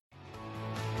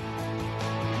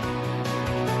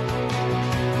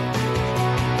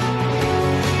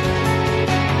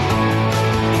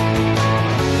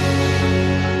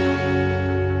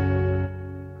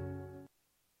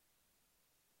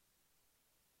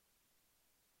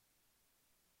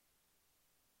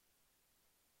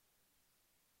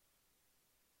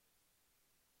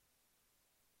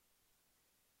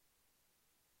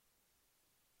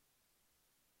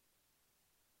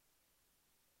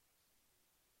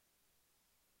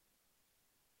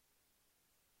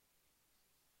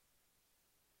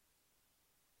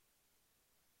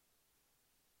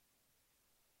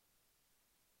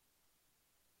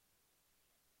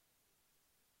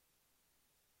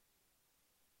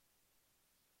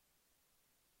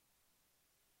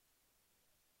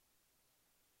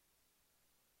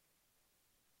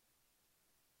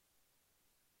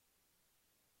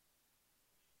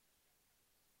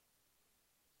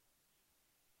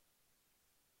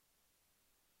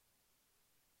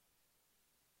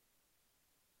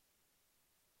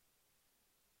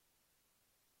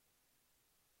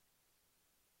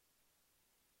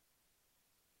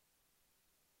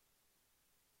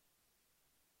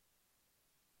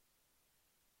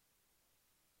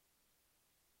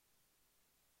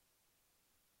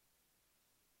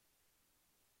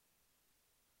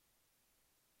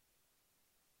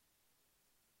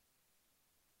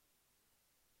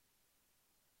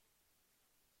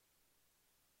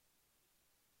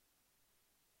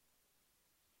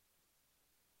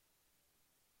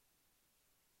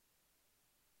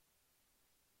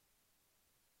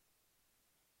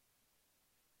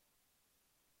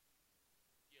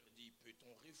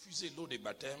ont refusé l'eau des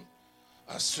baptêmes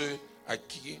à ceux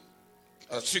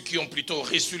qui ont plutôt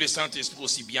reçu le Saint-Esprit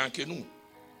aussi bien que nous.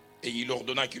 Et il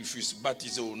ordonna qu'ils fussent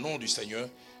baptisés au nom du Seigneur,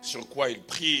 sur quoi ils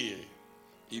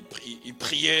les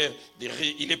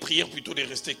prièrent plutôt de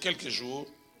rester quelques jours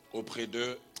auprès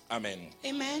d'eux. Amen.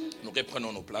 Amen. Nous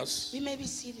reprenons nos places. We may be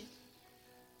seated.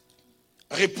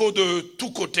 Repos de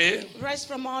tous côtés. Rest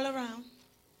from all around.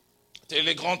 C'est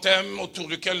le grand thème autour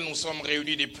duquel nous sommes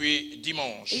réunis depuis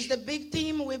dimanche. It's the big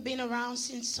theme we've been around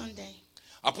since Sunday.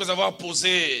 Après avoir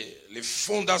posé les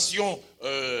fondations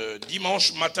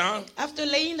dimanche matin, After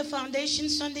laying the foundation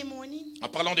Sunday morning, en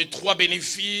parlant des 3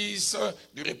 bénéfices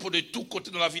du repos de tous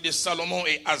côtés dans la vie de Salomon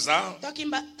et Asa,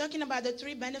 talking about the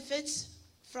 3 benefits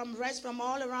from rest from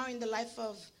all around in the life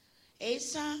of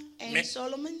Asa and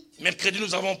Solomon. Mercredi,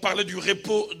 nous avons parlé du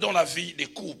repos dans la vie des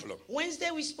couples.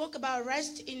 Wednesday, we spoke about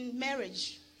rest in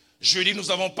marriage. Jeudi, nous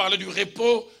avons parlé du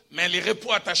repos, mais les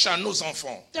repos attachés à nos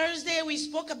enfants. Thursday, we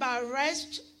spoke about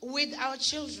rest with our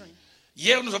children.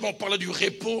 Hier, nous avons parlé du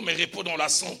repos, mais repos dans la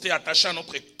santé attaché à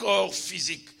notre corps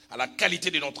physique, à la qualité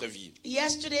de notre vie.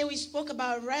 Yesterday, we spoke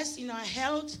about rest in our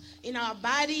health, in our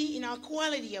body, in our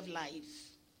quality of life.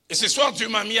 Et ce soir, Dieu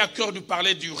m'a mis à cœur de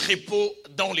parler du repos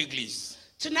dans l'église.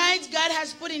 Tonight, God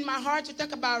has put in my heart to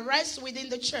talk about rest within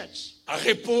the church. Un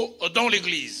repos dans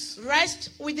l'église. Rest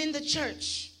within the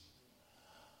church.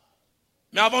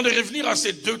 Mais avant de revenir à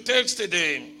ces 2 textes et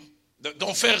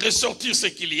d'en faire ressortir ce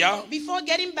qu'il y a, Before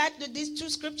getting back to these 2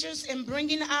 scriptures and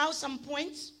bringing out some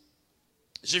points,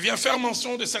 je viens faire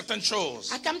mention de certaines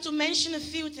choses. I come to mention a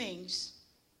few things.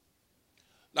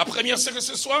 La première, c'est que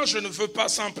ce soir, je ne veux pas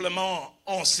simplement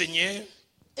enseigner,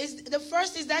 The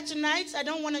first is that tonight I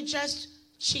don't want to just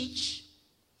teach,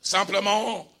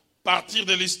 simplement partir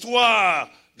de l'histoire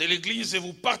de l'église et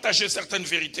vous partager certaines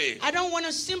vérités. I don't want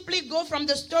to simply go from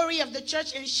the story of the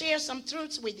church and share some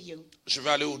truths with you. Je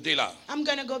vais aller au-delà. I'm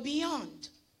going to go beyond.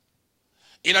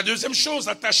 Et la deuxième chose,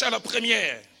 attachée à la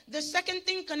première, The second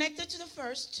thing connected to the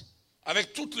first,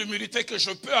 avec toute l'humilité que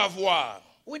je peux avoir,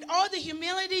 with all the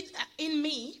humility in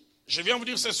me, je viens vous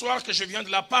dire ce soir que je viens de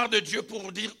la part de Dieu pour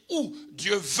vous dire où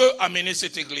Dieu veut amener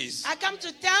cette église. I come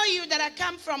to tell you that I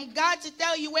come from God to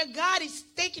tell you where God is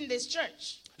taking this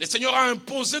church. Le Seigneur a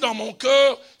imposé dans mon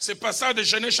cœur ce passage de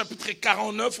Genèse chapitre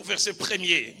 49 au verset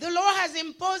 1er. The Lord has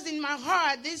imposed in my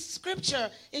heart this scripture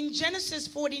in Genesis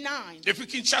 49. Depuis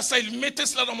Kinshasa, il mettait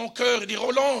cela dans mon cœur. Il dit,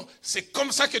 Roland, c'est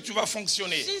comme ça que tu vas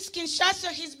fonctionner. Since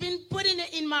Kinshasa, he's been putting it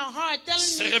in my heart, telling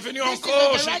C'est me revenu this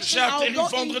encore. is the J'ai direction I'll atterri go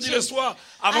vendredi into. le soir.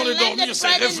 Avant I de landed dormir, c'est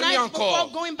Friday revenu night encore.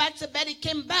 before going back to bed, it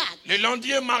came back. Le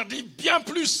lundi et mardi, bien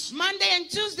plus. Monday and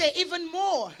Tuesday, even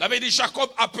more. La veille de Jacob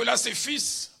appela ses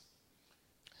fils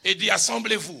et dit,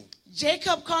 assemblez-vous.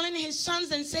 Jacob calling his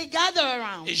sons and say, gather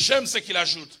around. Et j'aime ce qu'il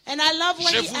ajoute. And I love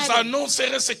what Je he vous added.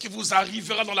 annoncerai ce qui vous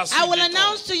arrivera dans la suite I will des temps.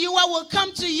 announce to you what will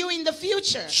come to you in the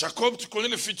future. Jacob, tu connais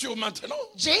le futur maintenant?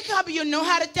 Jacob, you know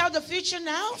how to tell the future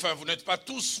now? Enfin, vous n'êtes pas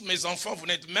tous mes enfants, vous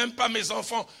n'êtes même pas mes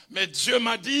enfants. Mais Dieu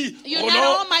m'a dit, You're not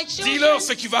Roland, all my children. dis-leur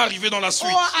ce qui va arriver dans la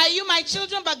suite. Or are you my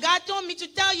children? But God told me to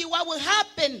tell you what will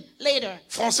happen later.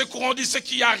 Français courant dit ce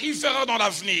qui arrivera dans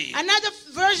l'avenir. Another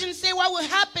version say what will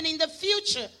happen in the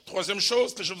future. Troisième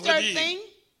chose que je voudrais Third dire, thing,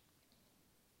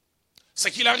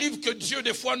 c'est qu'il arrive que Dieu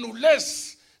des fois nous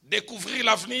laisse découvrir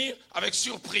l'avenir avec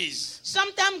surprise.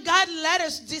 sometimes God let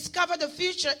us discover the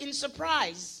future in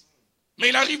surprise. Mais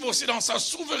il arrive aussi dans sa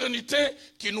souveraineté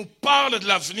qu'il nous parle de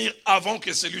l'avenir avant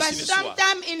que celui-ci But ne soit.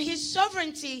 sometimes in his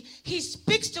sovereignty, he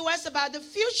speaks to us about the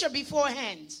future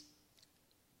beforehand.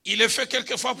 Il est fait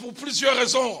quelquefois pour plusieurs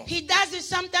raisons. He does it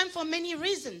sometimes for many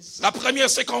reasons. La première,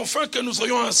 c'est qu'enfin que nous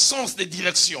ayons un sens de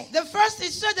direction. The first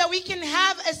is so that we can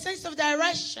have a sense of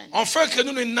direction. Enfin que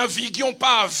nous ne naviguions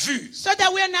pas à vue. So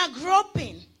that we are not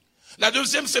groping. La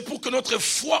deuxième, c'est pour que notre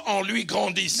foi en lui The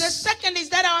grandisse. second is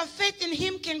that our faith in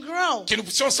him can grow. Que nous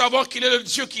puissions savoir qu'il est le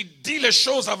Dieu qui dit les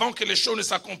choses avant que les choses ne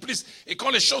s'accomplissent. Et quand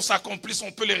les choses s'accomplissent,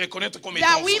 on peut les reconnaître comme étant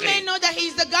That we may vraies. know that he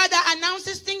is the God that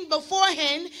announces things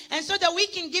beforehand, and so that we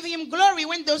can give him glory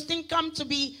when those things come to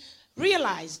be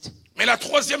realized. Mais la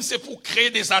troisième, c'est pour créer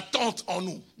des attentes en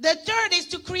nous. The third is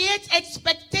to create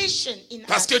expectation in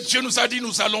Parce us. que Dieu nous a dit,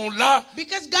 nous allons là,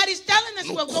 Because God is telling us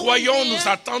nous we're going croyons, there, nous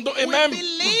attendons et we même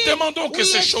believe, nous demandons que we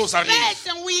ces choses expect, arrivent.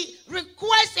 and we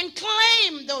request and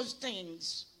claim those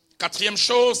things. Quatrième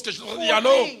chose que je voudrais dire Fourth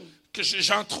alors, thing. que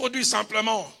j'introduis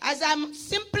simplement, As I'm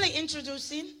simply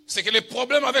introducing, c'est que les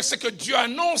problèmes avec ce que Dieu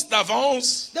annonce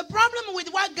d'avance the problem with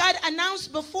what God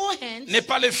announced beforehand n'est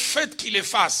pas le fait qu'il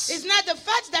efface. is not the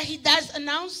fact that he does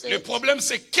announce Le it. problème,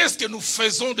 c'est qu'est-ce que nous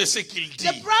faisons de ce qu'il dit.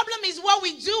 The problem is what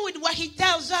we do with what he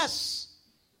tells us.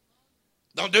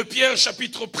 Dans 2 Pierre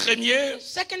chapitre 1er,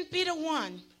 2 Peter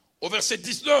 1, au verset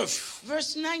 19,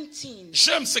 verse 19.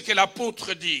 j'aime ce que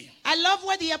l'apôtre dit, I love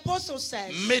what the apostle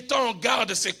says. mettant en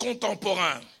garde ses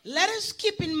contemporains. Let us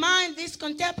keep in mind these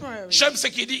contemporaries. J'aime ce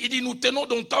qu'il dit, il dit, nous tenons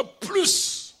d'autant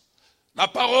plus la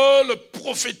parole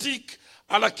prophétique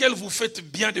à laquelle vous faites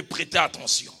bien de prêter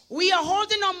attention. We are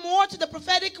holding on more to the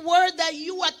prophetic word that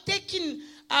you are taking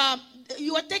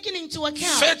into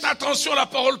account. Faites attention à la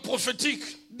parole prophétique.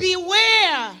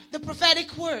 Beware the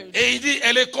prophetic word. Et il dit,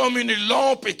 elle est comme une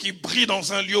lampe qui brille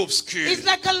dans un lieu obscur. It's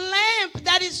like a lamp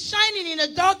that is shining in a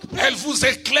dark Elle place. vous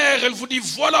éclaire, elle vous dit,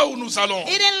 voilà où nous allons.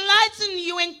 It enlightens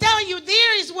you and tells you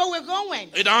there is where we're going.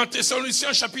 Et dans 1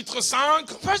 Thessaloniciens chapitre 5,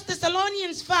 1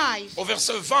 Thessalonians 5, au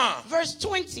verset 20, verse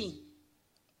 20.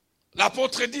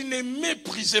 l'apôtre dit, ne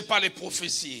méprisez pas les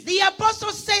prophéties. The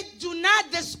apostle said, do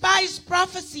not despise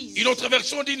prophecies. Une autre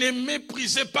version dit, ne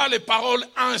méprisez pas les paroles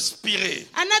inspirées.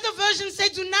 Another version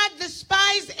said, do not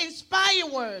despise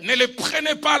inspired words. Ne les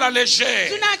prenez pas à la légère.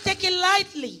 Do not take it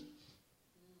lightly.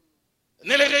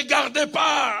 Ne les regardez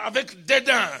pas avec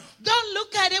dédain. Don't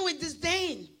look at it with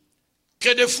disdain.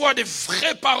 Que des fois, des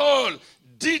vraies paroles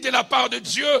dites de la part de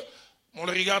Dieu, on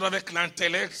les regarde avec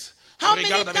l'intellect, on How les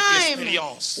many regarde avec times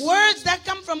l'expérience. words that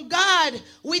come from God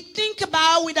we think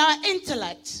about with our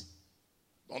intellect?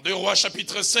 Dans 2 Rois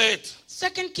chapitre 7,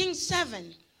 2 Kings 7,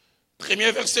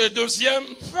 premier verset, deuxième,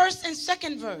 first and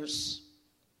second verse.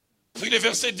 puis le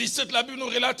verset 17, la Bible nous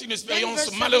relate une Then expérience verse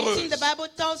 17, malheureuse. the Bible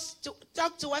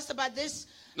talk to us about this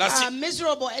La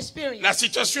miserable experience. La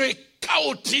situation est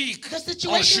chaotique The en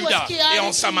situation Juda was et en chaotic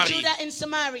in Samarie. Judah and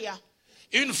Samaria.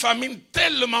 Une famine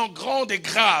tellement grande et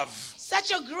grave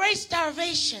Such a great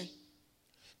starvation.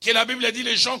 que la Bible dit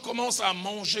les gens commencent à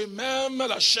manger même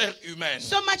la chair humaine.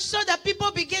 So much so that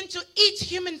people begin to eat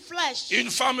human flesh.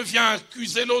 Une femme vient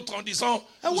accuser l'autre en disant,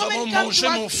 A nous avons woman comes mangé to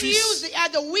mon accuse fils. the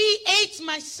other. We ate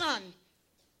my son.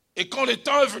 Et quand le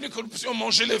temps est venu que nous puissions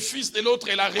manger le fils de l'autre,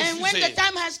 elle a And when the refusé.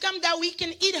 time has come that we can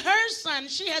eat her son,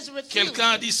 she has refused.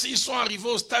 Quelqu'un a dit, s'ils sont arrivés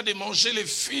au stade de manger les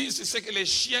fils, c'est que les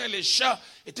chiens et les chats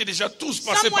étaient déjà tous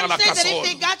passés par Someone la said that if casserole.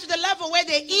 they got to the level where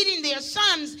they're eating their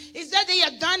sons, is that they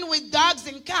are done with dogs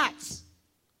and cats.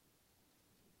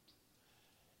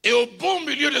 Et au beau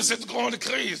milieu de cette grande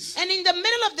crise, And in the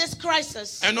middle of this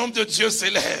crisis, un homme de Dieu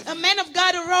s'élève. a man of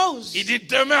God arose. Il dit,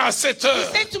 demain à 7 He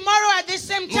heures, said, tomorrow at this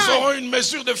same nous aurons time, une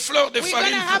mesure de fleurs de we're going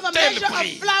farine to have a pour tel measure of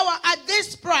prix. flour at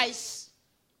this price.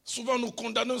 Souvent nous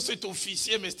condamnons cet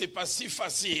officier, mais ce n'était pas si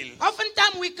facile.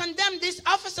 Oftentimes we condemn this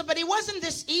officer, but it wasn't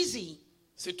this easy.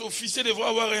 Cet officier devrait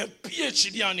avoir un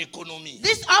PhD en économie.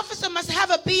 This officer must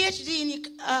have a PhD in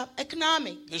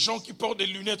economics. Les gens qui portent des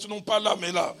lunettes, non pas là,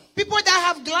 mais là, People that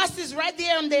have glasses right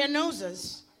there on their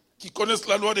noses. qui connaissent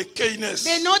la loi de Keynes.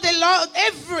 They know the law,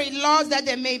 every law that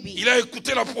there may be. Il a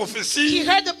écouté la He prophétie,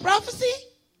 heard the prophecy,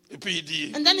 et puis il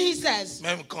dit, and then he says,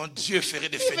 même quand Dieu ferait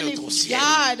des even fenêtres au if ciel,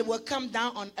 God will come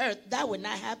down on earth, that would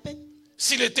not happen.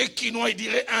 s'il était quinois, il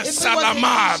dirait un If it was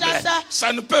salamable. Kinshasa,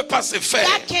 Ça ne peut pas se faire.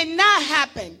 That cannot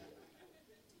happen.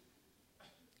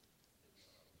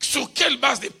 Sur quelle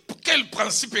base, quel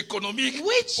principe économique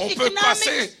Which on peut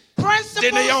passer principles de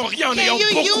n'ayant rien en can ayant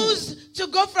you beaucoup? use to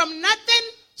go from nothing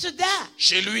to that?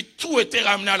 Chez lui, tout était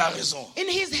ramené à la raison. In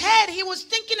his head, he was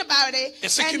thinking about it, Et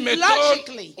ce qui and m'étonne,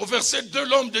 logically. au verset 2,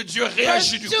 l'homme de Dieu Verse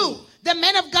réagit du 2, coup. the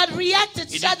man of God reacted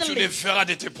Il dit, tu suddenly. les verras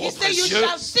de tes He propres said, you yeux,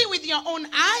 shall see with your own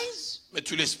eyes, mais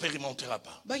tu l'expérimenteras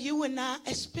pas. but you will not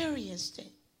experience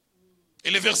it. Et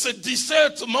le verset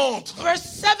 17 montre Verse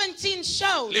 17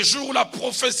 shows les jours où la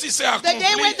prophétie s'est the day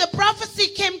when accomplie. the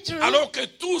prophecy came true, Alors que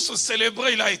tous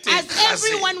célébraient, il a été as écrasé.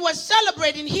 everyone was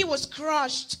celebrating, he was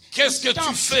crushed. Qu'est-ce que tu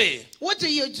stomped. fais? What do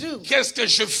you do? Qu'est-ce que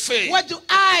je fais? What do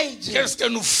I do? Qu'est-ce que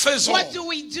nous faisons What do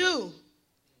we do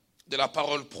de la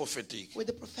parole prophétique? with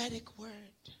the prophetic word?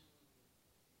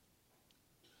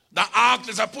 Dans Actes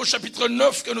des Apôtres chapitre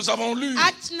 9 que nous avons lu,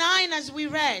 Acts 9, as we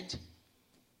read,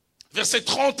 versets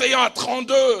 31 à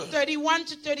 32, 31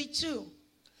 to 32.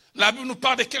 la Bible nous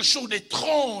parle de quelque chose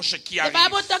d'étrange qui The arrive.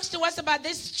 Bible talks to us about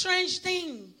this strange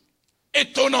thing,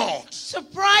 Étonnante,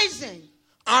 surprising.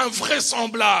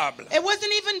 invraisemblable, It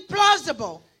wasn't even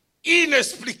plausible,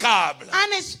 inexplicable.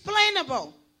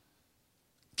 unexplainable.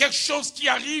 Quelque chose qui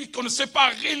arrive qu'on ne sait pas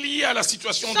relier à la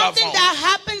situation Something d'avant. that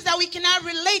happens that we cannot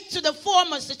relate to the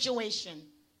former situation.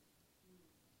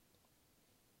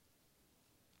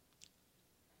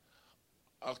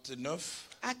 Acte 9,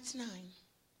 Acts 9,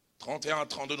 31 à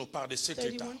 32 nous parle de cet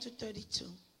état. 31 to 32.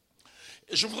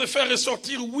 Et je voudrais faire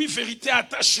ressortir 8 vérités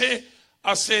attachées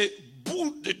à ces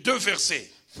bouts de 2 versets.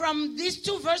 From these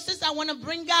 2 verses, I want to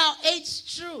bring out 8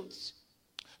 truths.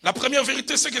 La première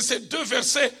vérité, c'est que ces 2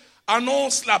 versets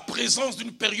annoncent la présence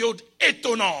d'une période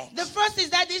étonnante, The first is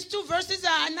that these two verses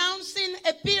are announcing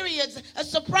a period, a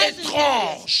surprising period,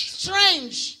 étrange,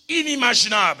 strange,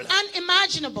 inimaginable,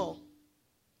 unimaginable,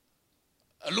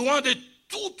 loin de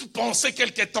toute pensée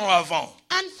quelque temps avant.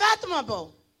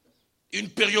 unfathomable, Une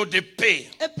période de paix,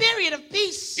 a period of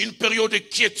peace, une période de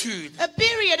quiétude, a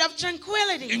period of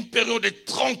tranquility, une période de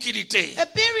tranquillité, a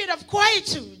period of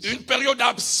quietude, une période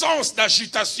d'absence a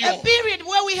d'agitation, period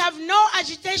where we have no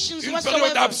agitations une période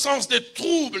whatsoever, d'absence de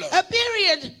troubles a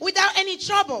period without any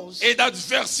troubles et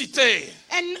d'adversité.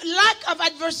 and lack of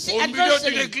Au milieu d'une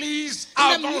adversity. église,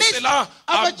 In the avant midst cela, of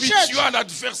a habituée church, à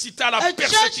l'adversité, à la A church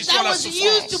persécution, à that la was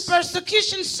used to souffrance.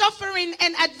 persecution, suffering,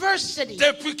 and adversity.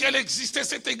 Depuis qu'elle existait,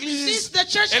 cette église, Since the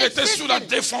church elle était sous la existed,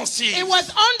 défensive, it was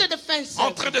on the defensive,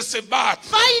 en train de se battre.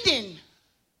 fighting.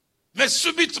 Mais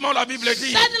subitement, la Bible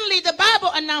dit, Suddenly, the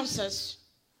Bible announces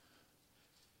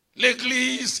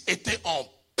l'église était en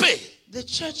paix. the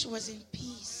church was in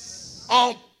peace.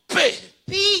 En paix.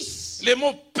 Peace. Le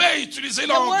mot paix utilisé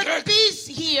là The en word grec peace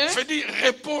here veut dire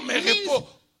repos, mais means repos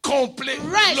complet,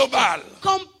 rest, global.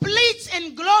 complete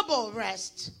and global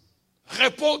rest,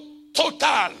 Repos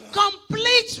total.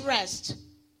 complete rest.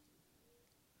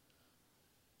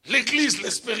 L'église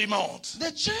l'expérimente.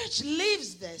 The church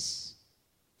lives this.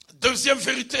 Deuxième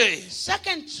vérité,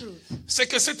 Second truth, c'est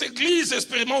que cette église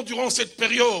expérimente durant cette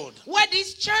période, what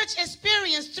this church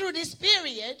experienced through this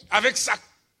period, avec sa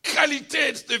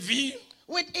qualité de vie,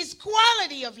 with its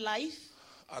quality of life,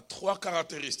 a trois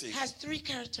caractéristiques. has three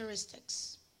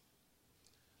characteristics.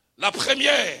 La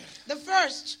première, The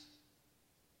first,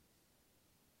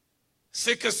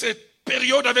 c'est que cette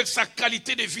période avec sa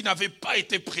qualité de vie n'avait pas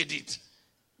été prédite.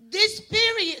 this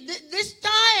period, this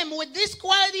time with this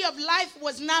quality of life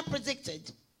was not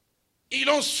predicted. Ils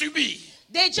l'ont subi.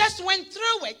 They just went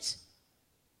through it.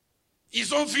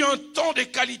 Ils ont vu un temps de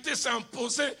qualité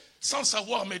s'imposer sans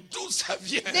savoir mais d'où ça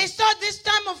vient. They saw this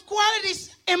time of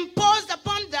qualities imposed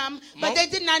upon them, but they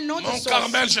did not know the Mon source.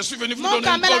 Carmel, je suis venu vous Mon donner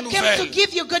une Carmel, bonne I came to nouvelle.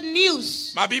 give you good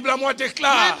news. Ma Bible à moi My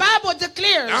déclare, Bible 1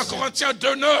 declares, Corinthiens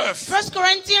 2:9, 1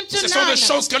 Corinthians ce sont des 2:9.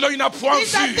 choses que l'œil n'a point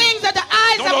These are vues, things that the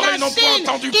eyes dont l'oreille have n'a not point seen,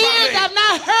 entendu ears parler, have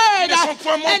not heard, ne sont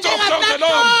point and montées they au have cœur de not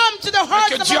l'homme, come to the hearts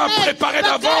que of Dieu a a man, préparé but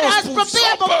d'avance God has pour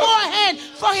prepared son peuple. beforehand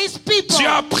for his people. Dieu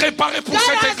a préparé pour God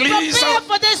cette has église prepared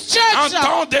for this un church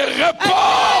temps de a time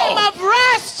repos, of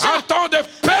rest, un temps de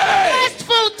paix.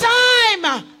 restful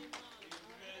time.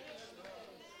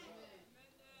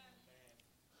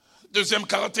 Deuxième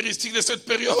caractéristique de cette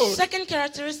période, Second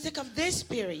characteristic of this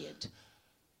period,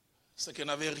 c'est qu'elle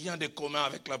n'avait rien de commun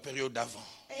avec la période d'avant.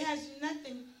 it has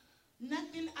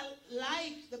nothing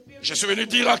like the period. Je suis venu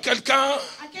dire à quelqu'un,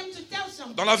 I came to tell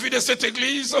someone, dans la vie de cette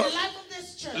église, the life of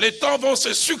this church, les temps vont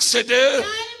se succéder,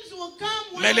 times will come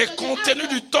one mais les after the contenus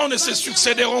other, du temps ne but se they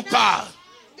succéderont will not- pas.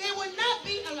 They will not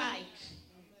be alike.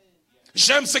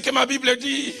 J'aime ce que ma Bible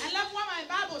dit I love what my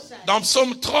Bible says. dans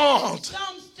Psaume 30, Psalms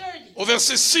 30, au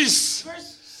verset 6. verse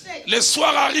 6. Le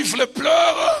soir arrive le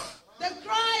pleurs The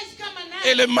cries come at night,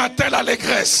 et le matin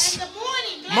l'allégresse. and the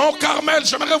morning Mon gladness. Carmel,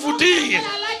 j'aimerais vous dire,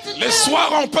 I like to le tell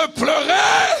soir on peut pleurer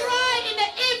cry in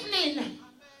the evening,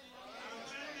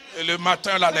 et le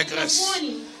matin but in the l'allégresse.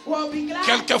 morning we'll be glad.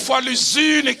 Quelquefois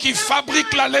l'usine qui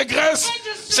fabrique l'allégresse,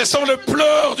 ce sont les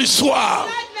pleurs du soir.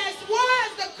 Gladness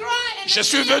was the cry and Je the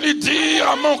suis tears. venu dire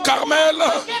à mon Carmel,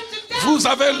 vous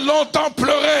avez longtemps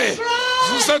pleuré,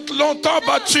 vous êtes longtemps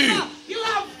battu. You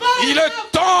have fought Il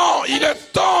est temps, il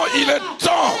est temps, il est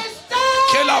temps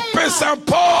que la paix The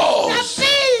s'impose.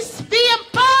 peace be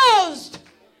imposed.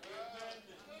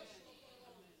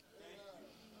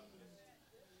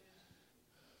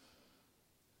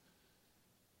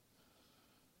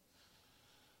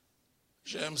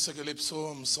 J'aime ce que les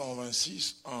psaumes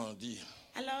 126 en dit.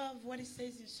 I love what it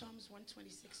says in Psalms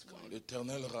 126:1.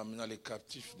 L'Éternel ramena les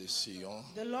captifs de Sion.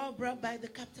 The Lord brought by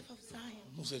the captive of Zion.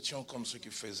 Nous étions comme ceux qui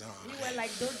faisaient un We rêve. were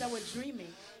like those that were dreaming.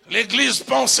 L'église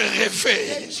pense The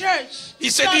rêver. church.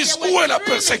 Ils se thought disent, they were où est la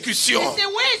dreaming. persécution? They say,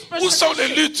 where is Où sont les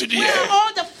persecution? luttes Where d'hier? are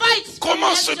all the fights from Comment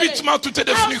yesterday? subitement tout est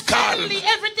How devenu calme? suddenly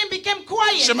everything became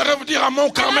quiet. J'aimerais vous dire à mon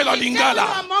Carmel à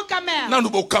Lingala, Mon Carmel. non, nous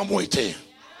beaucoup été.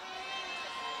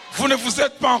 Vous ne vous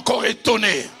êtes pas encore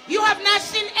étonnés. You have not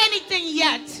seen anything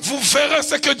yet. Vous verrez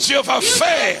ce que Dieu va You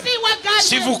faire. can see what God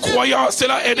Si will vous do. croyez en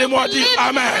cela, aidez-moi à dire Believe it,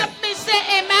 Amen. help me say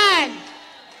amen.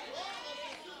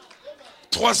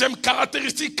 Troisième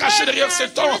caractéristique cachée derrière ce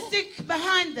temps. Characteristic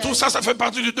behind this. Tout ça, ça fait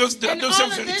partie de la And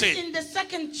deuxième all of this vérité. in the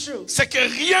second truth. C'est que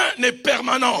rien n'est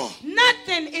permanent.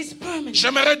 Nothing is permanent.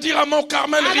 J'aimerais dire à mon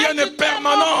Carmel, I rien like n'est to tell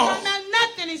permanent. Paul,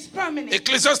 nothing is permanent.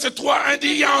 Ecclésiaste 3, 1 dit,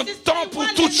 il y a un This is temps pour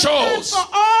one toutes is a time choses. for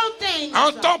all things.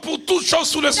 Un temps pour toutes choses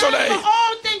sous le Time soleil. for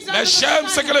all things sons Mais of the j'aime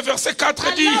ce sun. que le verset 4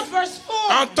 I dit. love verse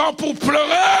 4. Un temps pour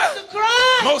pleurer, To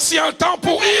cry. mais aussi un temps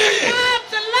pour There's rire. time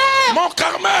to laugh. Mon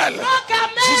Carmel, Mon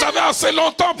Carmel. vous avez assez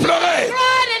longtemps pleuré. Cried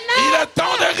enough. Il est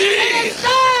temps de It is rire.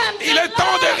 time to Il est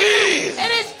temps de laugh. rire.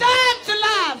 It is time to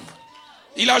laugh.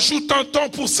 Il ajoute un temps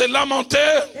pour se lamenter,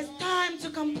 It's time to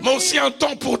complain. mais aussi un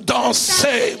temps pour Time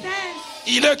danser. to dance.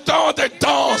 Il est temps de Time to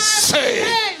danser.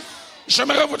 dance.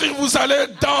 J'aimerais vous dire, vous allez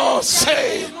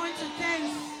danser. You're going to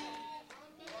dance.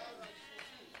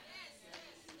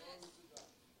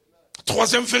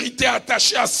 Troisième vérité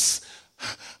attachée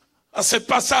à ce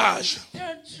passage,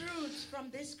 Third truth from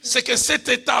this scripture c'est que cet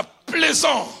état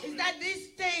plaisant is that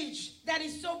this stage that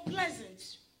is so pleasant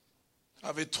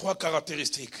avait trois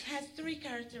caractéristiques has three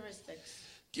characteristics.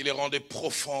 qui les rendaient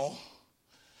profonds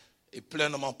et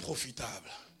pleinement profitables.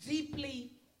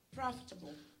 Deeply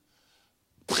profitable.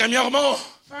 Premièrement,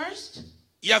 First,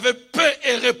 il y avait paix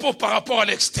et repos par rapport à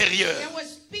l'extérieur. there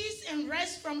was peace and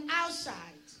rest from outside.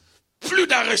 Plus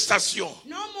d'arrestation,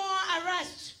 No more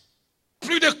arrest.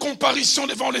 plus de comparution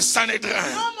devant les No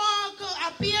Sanhédrins. more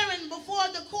appearing before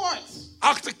the courts.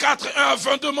 Acte 4, 1 à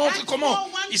 22 montre comment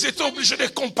ils étaient obligés de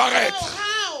comparaître.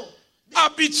 How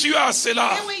Habitués à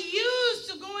cela. they were used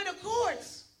to going to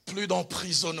courts. Plus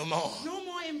d'emprisonnement. No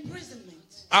more imprisonment.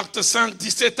 Acte 5,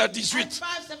 17 à 18. Acts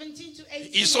 5, 17 to 18.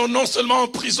 Ils sont non seulement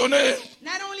emprisonnés,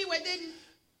 Not only were they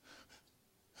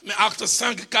mais Acte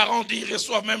 5, 40, ils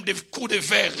reçoivent même des coups de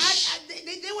verge.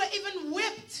 they were even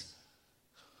whipped.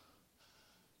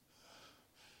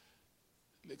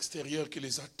 L'extérieur qui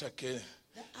les attaquait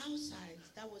The outside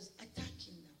that was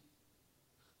attacking them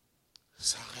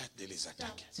s'arrête de les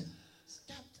attaquer.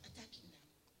 stopped attacking them.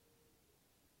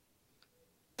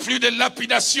 Plus de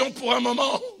lapidation pour un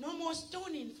moment. No more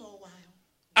stoning for a while.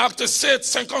 Acte 7,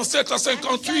 57 à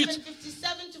 58. Acts 7,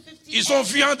 57 to 58. Ils ont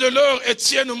vu un de leurs,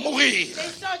 Étienne, mourir.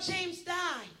 They saw James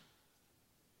die.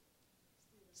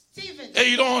 Stephen. Et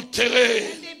ils l'ont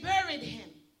enterré. And they buried him.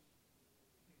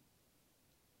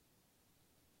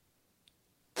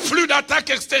 Plus d'attaque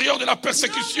extérieure de la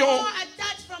persécution. No more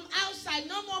attacks from outside.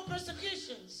 No more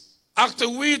persecutions. Acte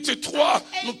 8, 3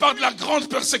 nous parle de la grande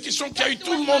persécution qui a eu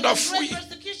tout le monde à fui.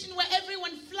 Persecution where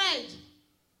everyone fled.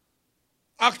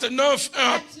 Acte 9,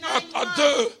 1 à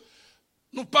 2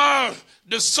 nous parle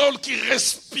de Saul qui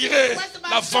respirait What's about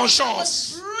la Saul that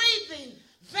vengeance. was breathing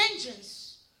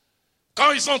vengeance.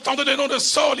 Quand ils entendaient le nom de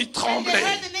Saul, ils When they tremblaient.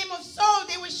 heard the name of Saul,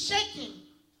 they were shaking.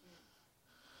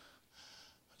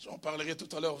 J'en parlerai tout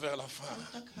à l'heure vers la fin.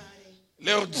 Talk about it.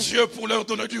 Leur Dieu, pour leur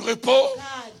donner du repos, God,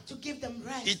 to give them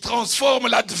rest. il transforme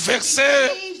l'adversaire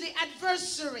Change the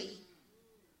adversary.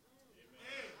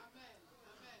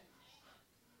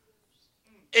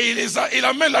 et il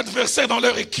amène l'adversaire dans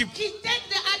leur équipe. He take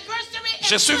the adversary and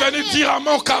Je suis put venu him. dire à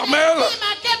mon Carmel,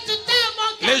 I came to tell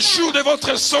Mont les Carmel, jours de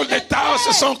votre soldat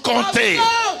se sont comptés. of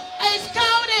Saul is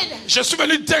counted. Je suis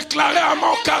venu déclarer à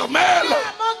mon Carmel,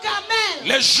 Mont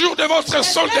Carmel, les jours de votre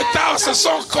soldat se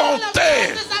sont comptés.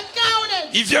 comptés.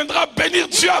 Il viendra bénir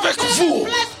Dieu avec vous.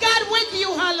 Bless God with you.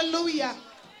 Hallelujah.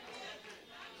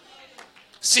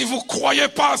 Si vous ne croyez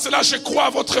pas à cela, je crois à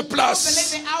votre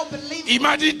place. Believe it, I'll believe it. Il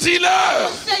m'a dit, dis-leur,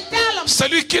 Say, tell them.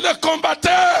 celui qui le combattait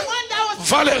One that was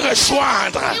va les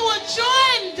rejoindre. he will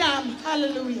join them.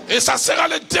 Hallelujah. Et ça sera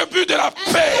le début de la And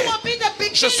paix. that will be the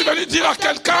beginning Je suis venu dire à of the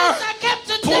quelqu'un, peace. I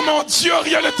came to pour tell mon Dieu,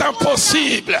 rien n'est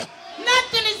impossible.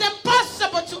 nothing is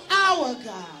impossible to our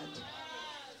God.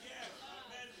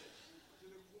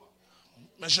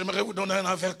 Mais j'aimerais vous donner un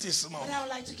avertissement. But I would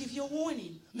like to give you a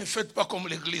warning. Ne faites pas comme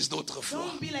l'église d'autrefois.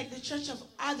 Don't be like the church of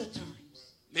other times.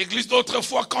 L'église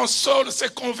d'autrefois, quand Saul s'est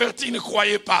converti, ne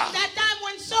croyait pas. That time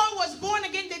when Saul was born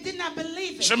again, they did not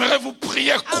believe it. J'aimerais vous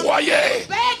prier, croyez.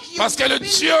 Beg you Parce que le to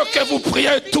Dieu believe, que vous priez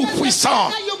est because tout the puissant,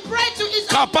 God that you pray to is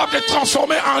capable de almighty.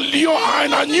 transformer un lion en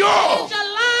un agneau. Change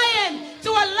a lion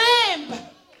to a lamb.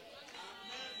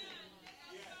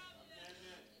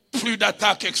 Plus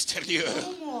d'attaques extérieures.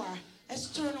 No more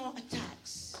external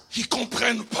attacks, Ils ne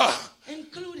comprennent pas.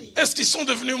 including. Est-ce qu'ils sont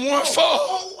devenus moins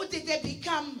forts? Oh, did they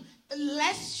become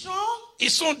less strong? Ils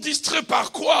sont distraits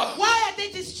par quoi? Why are they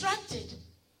distracted?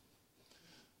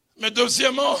 Mais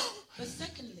deuxièmement, But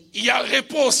secondly, il y a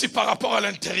repos aussi par rapport à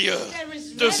l'intérieur. there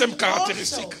is Deuxième rest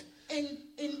caractéristique. also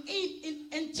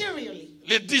interiorly.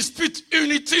 Les disputes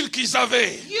inutiles qu'ils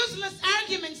avaient. Useless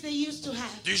arguments they used to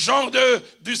have. Du genre de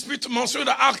disputes mentionnées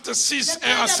dans Actes 6, The 1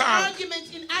 à kind of 5. arguments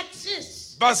in Acts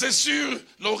 6, Basées sur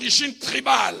l'origine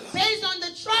tribale. based on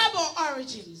the tribal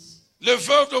origins. Le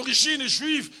veuve d'origine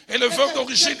juive et le veuve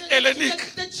d'origine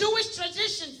hellénique. The Jewish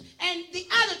traditions and the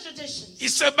other traditions. Ils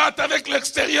se battent avec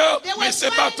l'extérieur, They were mais ils se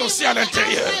battent fighting aussi with à the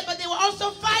l'intérieur. outside, but they were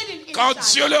also fighting Quand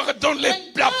inside. Dieu leur donne la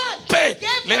When God paix, gave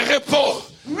les them repos,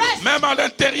 rest, même à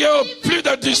l'intérieur, even plus de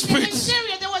in the disputes.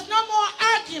 interior, there was no more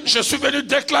argument. Je suis venu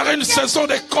déclarer une saison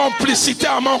de complicité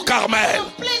à Mont-Carmel.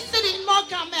 Complicity in Mont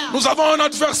Carmel. Nous avons un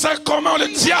adversaire commun, le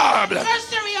diable,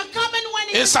 Adversary, a common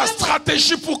one in et the sa devil.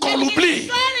 stratégie pour qu'on And his l'oublie.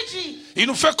 strategy. Il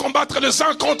nous fait combattre les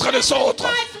uns contre les autres.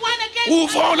 Fights one against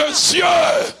Ouvrons another. les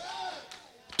yeux.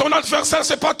 Ton adversaire,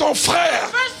 c'est pas ton frère,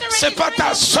 c'est pas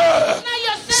ta soeur,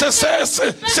 c'est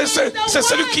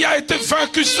celui qui a été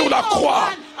vaincu sur la croix.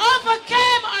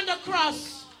 Overcame on the cross.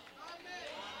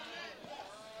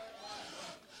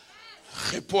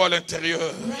 Repos à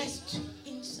l'intérieur. Rest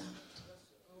inside.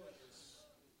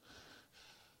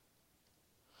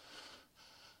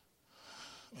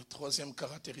 La troisième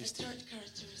caractéristique, Third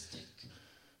characteristic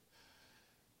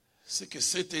c'est que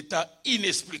cet état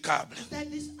inexplicable is that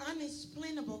this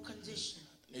unexplainable condition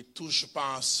ne touche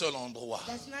pas un seul endroit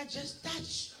does not just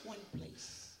touch one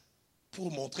place. pour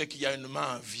montrer qu'il y a une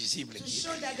main invisible. To show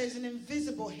that there's an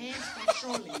invisible hand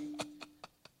controlling.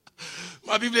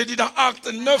 Ma Bible dit dans Actes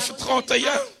 9, 31,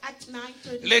 Acts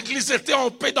 9:31. l'église était en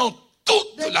paix dans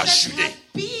toute The la church Judée, had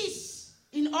peace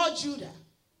in all Judah,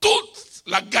 toute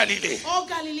la Galilée, all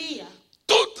Galilee,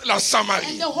 toute la and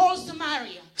Samarie. the whole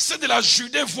Samaria. Ceux de la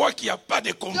Judée voient qu'il n'y a pas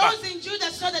de combat. Those in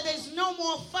Judah saw that there's no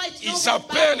more fight, no Ils more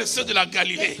appellent battle. ceux de la They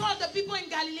Galilée. called the people in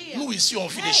Galilee. Nous ici on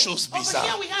vit des choses Over here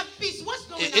bizarres. we have peace. What's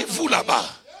going Et on? vous over là-bas,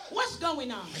 there? What's going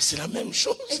on? mais c'est la même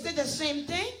chose. Is it the same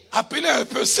thing? Appelez un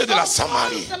peu ceux de la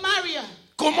Samarie. Samaria.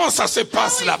 Comment ça se How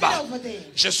passe is it là-bas? over there?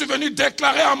 Je suis venu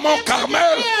déclarer à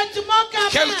Mont-Carmel,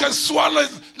 quelle que soit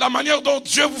la manière dont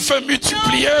Dieu vous fait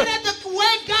multiplier,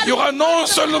 il y aura non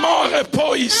seulement un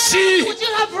repos ici,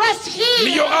 mais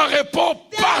il y aura un repos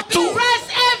partout.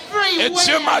 Et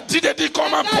Dieu m'a dit de dire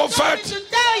comme un prophète,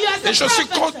 et je suis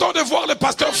content de voir le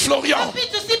pasteur Florian.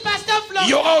 Il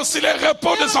y aura aussi les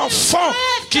repos des enfants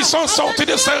qui sont sortis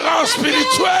de ces rangs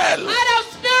spirituels.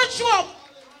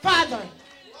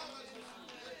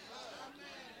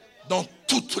 Dans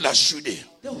toute la Judée,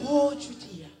 The whole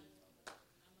Judea,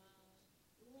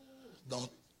 dans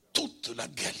toute la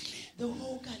Galilée, the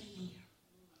whole Galilee,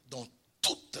 dans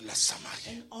toute la Samarie.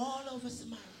 and all over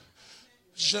Samaria.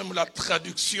 J'aime la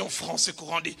traduction français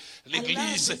courant dit,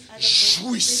 l'église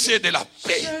jouissait de la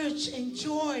paix. Church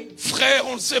enjoyed. Frère,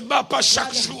 on ne se bat pas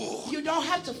chaque jour. You don't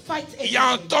have to fight. Il y a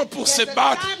un temps pour se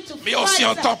battre, mais aussi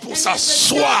un temps pour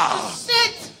s'asseoir.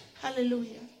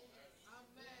 Hallelujah.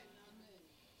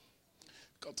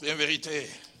 Quatrième vérité,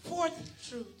 Fourth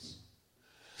truth.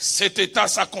 cet état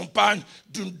s'accompagne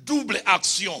d'une double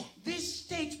action This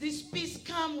state, this peace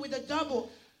come with a double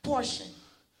portion,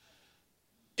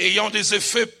 ayant des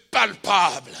effets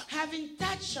palpables, having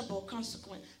touchable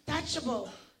consequence, touchable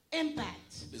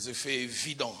impact, des effets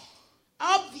évidents.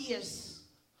 obvious.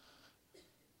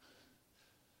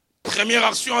 Première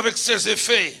action avec ces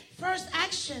effets, First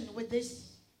action with this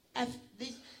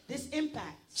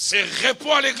impact. c'est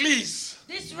repos à l'église,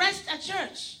 This rest at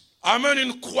church amène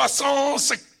une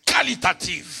croissance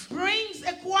qualitative. brings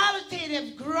a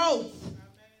qualitative growth.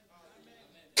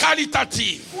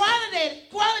 Qualitative.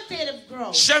 Qualitative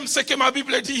growth. J'aime ce que ma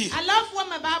Bible dit. I love what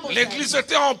my Bible L'église says.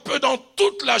 était en paix dans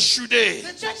toute la Judée,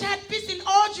 The church had peace in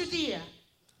all Judea,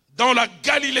 dans la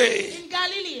Galilée, in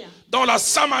Galilee, dans la in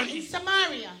Samarie.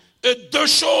 Samaria. Et deux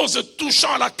choses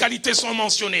touchant à la qualité sont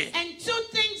mentionnées. And two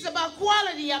things about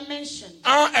quality are mentioned.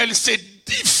 Un, elle s'est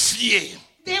édifiée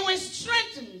They were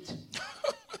strengthened.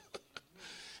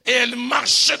 et elle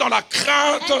marchait dans la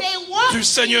crainte And they walked du in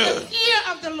Seigneur. the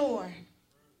fear of the Lord.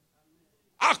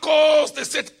 À cause de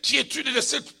cette quiétude et de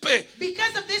cette paix,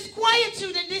 Because of this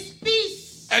quietude and this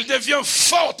peace, elle devient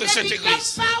forte, they cette become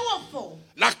église. powerful.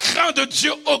 La crainte de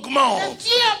Dieu The augmente.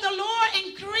 fear of the Lord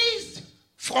increased.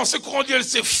 Français courant dit, elle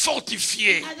s'est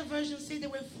fortifiée Other versions say they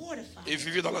were fortified. et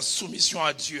vivait dans la soumission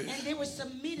à Dieu. And they were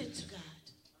submitted to God.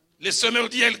 Les Seigneurs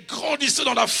dit, elle grandissait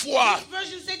dans la foi This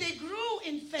version say they grew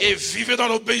in et faith. vivait dans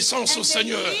l'obéissance And au they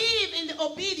Seigneur. live in the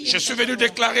obedience Je suis of the venu Lord.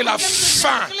 déclarer la I came to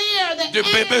fin declare the de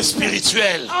bébés end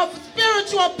spirituels. of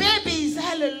spiritual babies.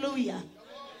 Hallelujah.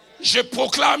 Je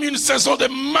proclame une saison de I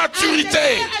maturité,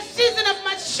 declare a season of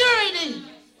maturity.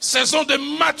 saison de A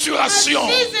maturation.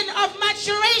 season of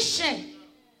maturation.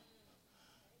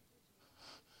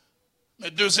 Mais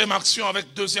deuxième action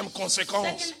avec deuxième conséquence,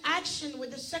 Second action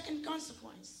with the second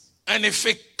consequence. un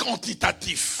effet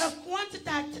quantitatif. A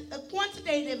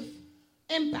quantitative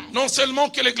impact. Non seulement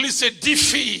que l'église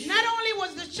s'édifie, Not only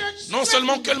was the church non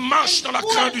seulement qu'elle marche dans la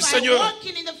crainte du Seigneur,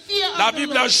 la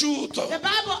Bible ajoute, The Bible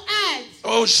adds,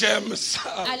 oh j'aime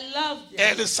ça, I love this.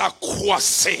 elle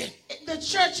s'accroissait, The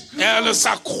church grew. elle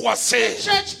s'accroissait. The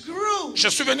church grew. Je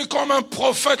suis venu comme un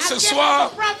prophète I ce came as a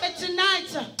soir prophet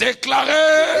tonight.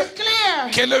 déclarer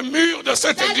Declare que les murs de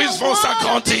cette that église the vont walls of this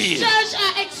s'agrandir. church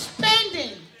are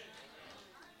expanding.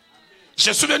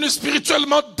 Je suis venu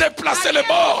spirituellement déplacer I les came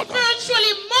bornes. to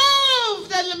spiritually move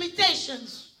the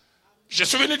limitations. Je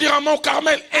suis venu dire à mon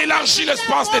Carmel, élargis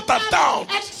l'espace de ta tente.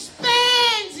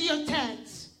 Expand your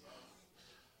tent.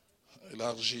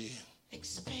 Élargis,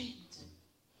 Expand.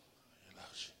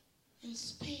 élargis.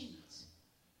 Expand.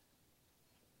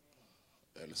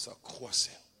 Elle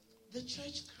s'accroissait. The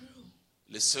church grew.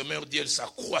 Les semeurs disent, elle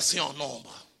s'accroissait en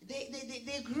nombre. They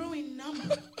grew in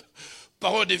number.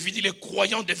 Parole de vie dit, les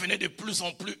croyants devenaient de plus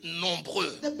en plus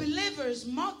nombreux. The believers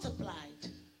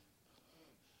multiplied.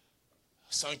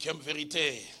 Cinquième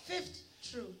vérité. Fifth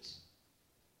truth.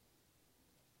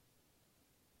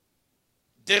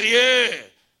 Derrière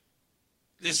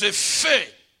les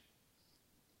effets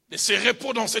de ce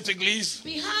repos dans cette église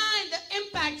Behind the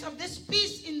impact of this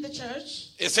peace in the church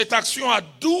et cette action à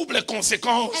double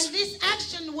conséquence, and this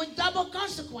action with double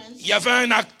consequence, il y avait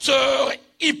un acteur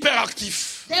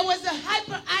hyperactif, there was a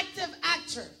hyperactive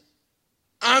actor.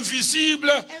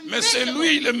 invisible, mais c'est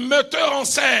lui le metteur en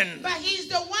scène, But he's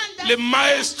the one that le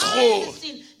maestro. behind the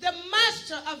scene, the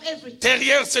master of everything.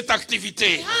 Derrière cette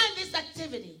activité, Behind this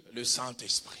activity, le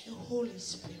Saint-Esprit. the Holy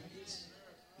Spirit.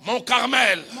 Mon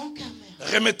Carmel, Mon Carmel.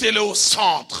 remettez-le au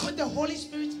centre. Put the Holy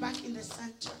Spirit back in the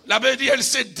center. La Bible dit, elle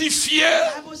s'édifiait,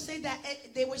 The Bible said that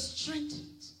they were strengthened.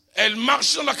 elle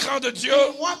marche dans la crainte de Dieu,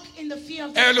 They walk in the fear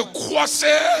of the elle Lord.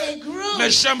 croissait, They grew. mais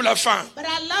j'aime la fin, But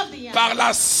I love the end. par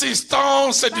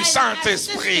l'assistance By du the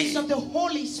Saint-Esprit. assistance of the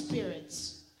Holy Spirit.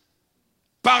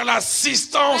 Par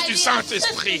l'assistance By du the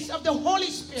Saint-Esprit. assistance of the Holy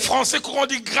Spirit. Français courant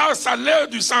dit grâce à l'œuvre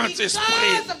du Saint-Esprit.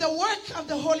 Because of the work of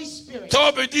the Holy Spirit.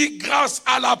 Tobe dit grâce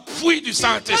à l'appui du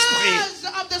Saint-Esprit. Because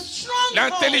of the stronghold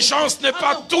L'intelligence n'est of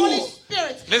pas the tout. Holy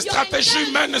Spirit. Les Your stratégies intelligence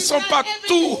humaines ne is sont not pas everything.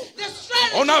 tout. The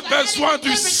strategies On a are besoin not du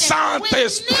everything.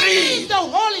 Saint-Esprit. We need the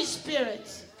Holy Spirit.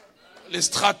 Les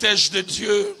stratèges de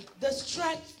Dieu,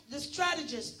 The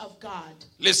strategies of God.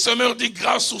 les semeurs dit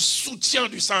grâce au soutien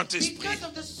du Saint-Esprit. Because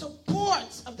of the support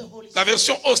of the Holy La Spirit.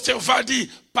 version Osterva dit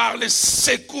par les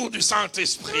secours du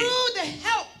Saint-Esprit. Through the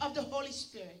help of the Holy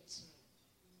Spirit.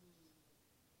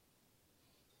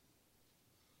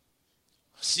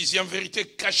 Sixième vérité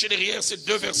cachée derrière ces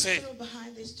deux versets, True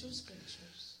behind these two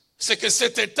scriptures. c'est que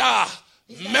cet état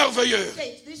merveilleux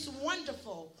This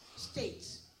wonderful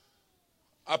state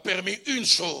a permis une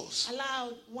chose,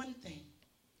 allowed one thing.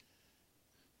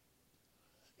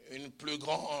 une plus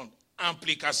grande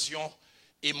implication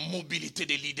et mobilité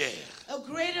des leaders. A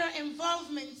greater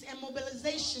involvement and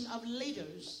mobilization of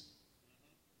leaders.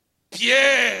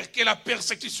 Pierre, que la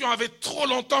persécution avait trop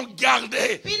longtemps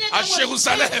gardé Peter à that was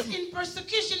Jérusalem, placed in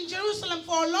persecution in Jerusalem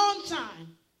for a long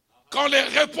time. quand le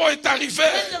repos est arrivé,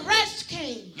 When the rest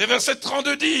came, le verset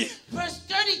 32 dit, verse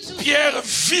 32 Pierre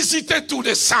visitait tous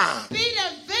les saints. Peter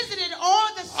visited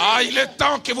all the Ah, saints. il est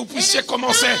temps que vous puissiez It is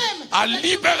commencer time à that you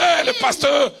libérer le begin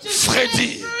pasteur to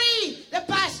Freddy. set free the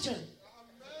pastor.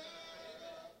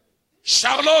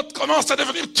 Charlotte commence à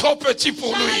devenir trop petit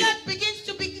pour lui. Charlotte begins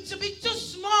to be too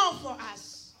small for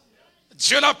us.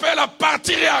 Dieu l'appelle à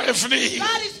partir et à revenir.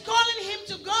 God is calling him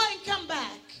to go and come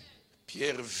back.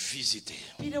 Pierre visitait,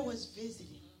 Peter was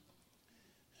visiting,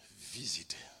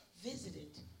 visitait, visited.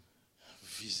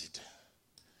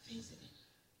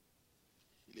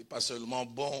 Il n'est pas seulement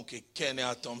bon que Ken et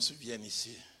Atom se viennent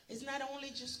ici. It's not only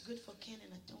just good for Ken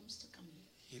and Atoms to come here.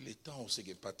 Il est temps aussi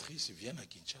que Patrice vienne à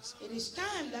Kinshasa. It is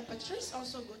time that Patrice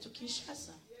also go to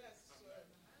Kinshasa.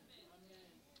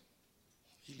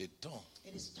 Il est temps,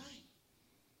 It is time.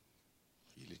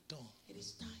 il est temps, It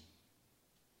is time.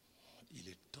 il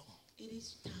est temps. It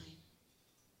is time.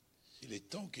 Il est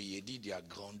temps que Yedidi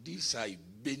agrandisse, aille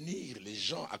bénir les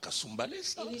gens à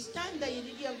Kasumbalesa. It is time that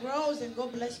Yedidia grows and go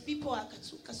bless people at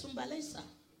Kasumbalesa.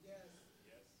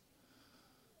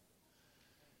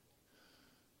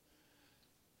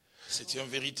 Septième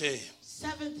vérité,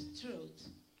 Seventh truth,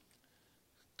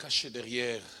 cachée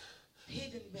derrière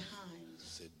hidden behind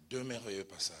ces deux merveilleux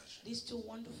passages. these two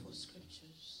wonderful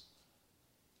scriptures.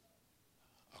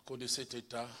 À cause de cet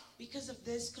état, Because of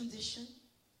this condition,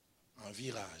 un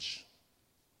virage,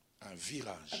 a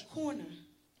corner,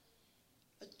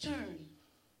 a turn,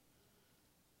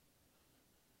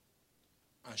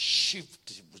 un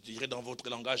shift, vous direz dans votre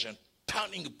langage, un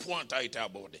turning point a été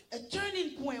abordé. a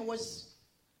turning point was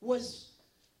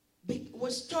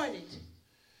started,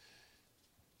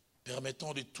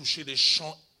 Permettant de toucher des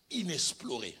champs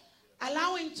inexplorés,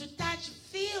 allowing to touch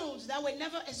fields that were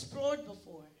never explored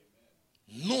before,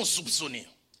 non soupçonnés,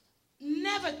 never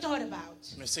never thought about.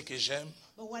 Mais ce que j'aime,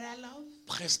 But what I love,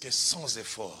 presque sans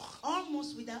effort.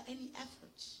 almost without any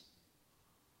effort.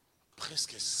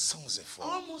 Presque sans effort.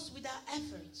 Almost without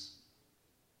effort.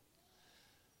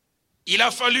 Il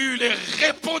a fallu les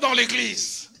repos dans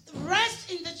l'église. Rest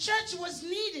in the church was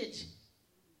needed.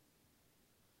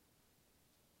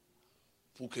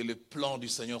 Pour que le plan du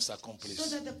Seigneur So s'accomplisse.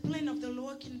 that the plan of the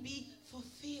Lord can be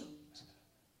fulfilled.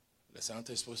 Le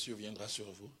Saint-Esprit viendra sur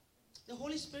vous The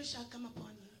Holy Spirit shall come upon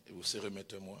you, et vous serez mes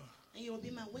témoins and you will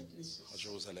be my witnesses en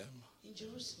Jérusalem, in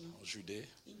Jerusalem, en Judée,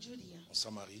 in Judea, en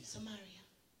Samarie, Samaria,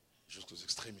 jusqu'aux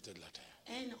extrémités de la terre.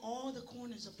 and all the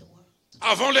corners of the world.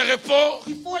 Avant les repos,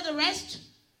 Before the rest,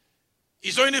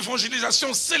 ils ont une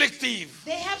évangélisation sélective.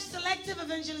 they have selective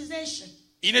evangelization.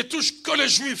 Ils ne touchent que les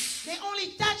Juifs. They only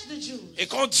touch the Jews. Et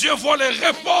quand Dieu voit les And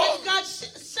repos, when God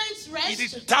sends il dit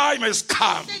rest, time has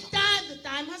come. the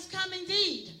time has come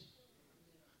indeed.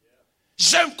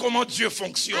 J'aime comment Dieu I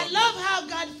fonctionne. love how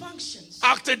God functions.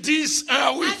 Acte 10, 1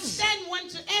 à 8. Acts 10, 1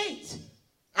 to 8.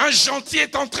 Un gentil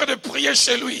est en train de prier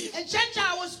chez lui. A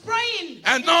Gentile was praying.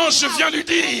 Un ange vient lui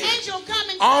dire, An angel come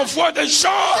and envoie des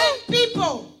gens, send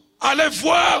people allez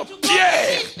voir to go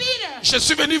Pierre. see Peter. Je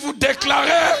suis venu vous I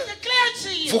déclarer, declare to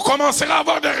you vous commencerez à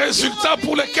avoir des résultats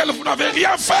pour lesquels vous n'avez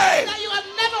rien fait. that you have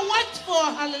never worked for.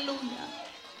 Hallelujah.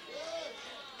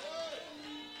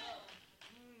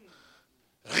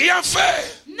 Rien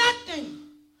fait. Nothing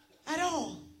at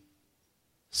all.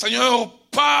 Seigneur,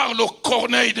 parle au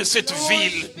Corneille de cette Lord,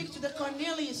 ville. speak to the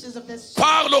Corneliuses of this.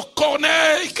 Parle au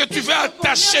Corneille que tu veux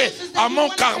attacher à Mont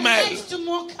Carmel. To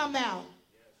Mont Carmel.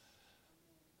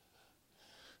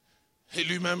 Et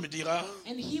lui-même dira,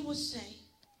 And he will say,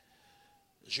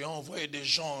 j'ai envoyé des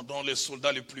gens dont les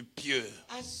soldats les plus pieux.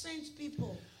 I sent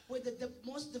people with the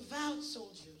most devout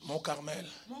soldiers. Mont Carmel,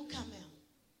 Mont Carmel.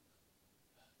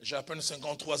 j'ai à peine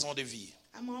 53 ans de vie.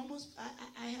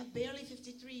 I have barely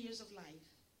 53 years of life.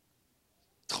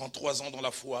 33 ans dans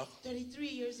la foi, 33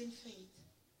 years in faith.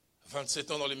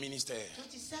 27 ans dans le ministère.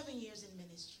 27 years in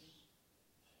ministry.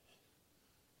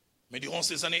 Mais durant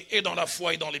ces années, et dans la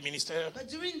foi et dans les ministères, But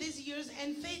during these years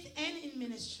in faith and in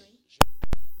ministry,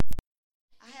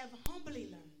 I have humbly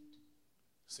learned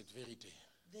cette vérité,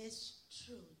 this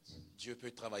truth. Dieu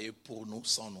peut travailler pour nous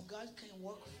sans nous. God can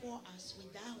work for us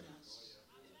without us.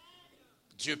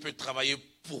 Dieu peut travailler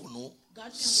pour nous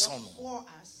God sans can work nous. for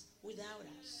us without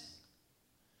us.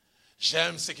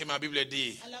 J'aime ce que ma Bible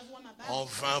dit. I love what my En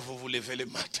Bible vain, vous vous levez le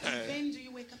matin Then do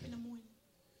you wake up in the morning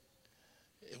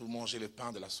et vous mangez le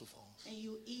pain de la souffrance. and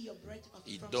you eat your bread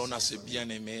Il from donne à ses suffering.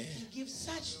 bien-aimés He gives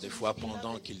such to des his fois beloved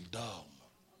pendant qu'ils dorment.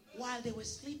 while they were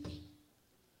sleeping.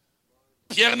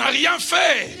 Pierre n'a rien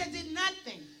fait. Peter did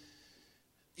nothing.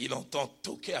 Il entend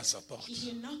toquer à sa porte.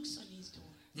 He knocks on his door.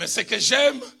 Mais ce que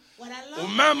j'aime, What I au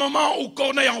love, même moment où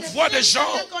Corneille the envoie des same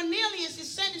gens, time that Cornelius is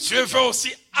sending Dieu people, veut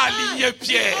aussi aligner God is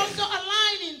Pierre. also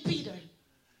aligning Peter.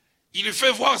 Il lui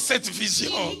fait voir cette He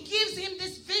vision. gives him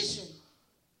this vision.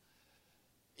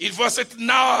 Il voit cette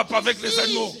nappe avec les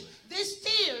animaux. These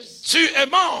tears. Tue et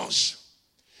mange.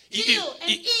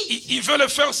 Il veut le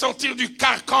faire sortir du You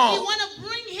carcan. want to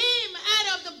bring him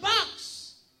out of the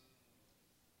box.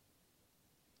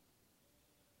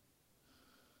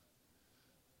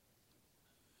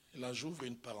 Et là, j'ouvre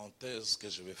une parenthèse que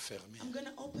je vais fermer. I'm going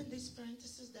to open this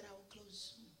parenthesis that I will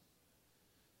close soon.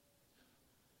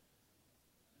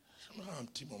 J'aimerais un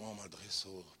petit moment m'adresser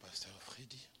au pasteur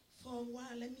Freddy. For a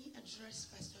while, let me address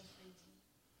Pastor Freddy.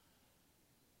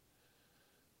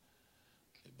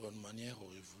 Les bonnes manières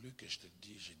auraient voulu que je te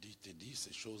dise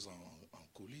ces choses en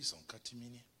coulisses, en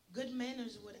catimini. Good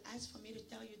manners would ask for me to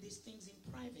tell you these things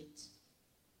in private.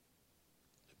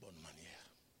 Les bonnes manières.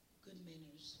 Good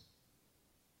manners.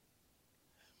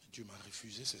 Mais Dieu m'a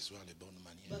refusé ce soir les bonnes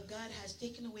manières. But God has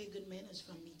taken away good manners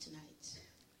from me tonight.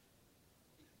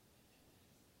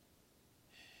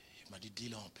 Il m'a dit,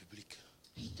 dis-le en public.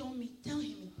 He told me, tell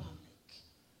him in public.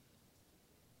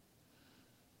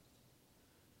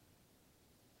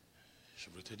 Je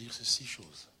veux te dire ces 6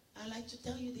 choses. I'd like to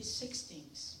tell you these 6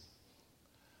 things.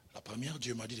 La première,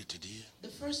 Dieu m'a dit de te dire, The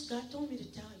first, God told me to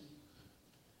tell you.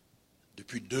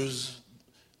 depuis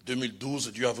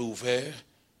 2012, Dieu avait ouvert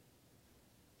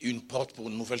une porte pour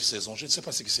une nouvelle saison. Je ne sais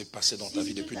pas ce qui s'est passé dans ta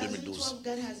vie Since depuis 2012. 2012,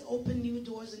 God has opened new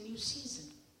doors, a new season.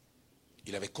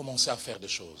 Il avait commencé à faire des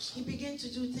choses. He began to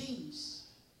do things.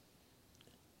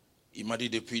 Il m'a dit,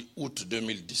 depuis août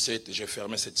 2017, j'ai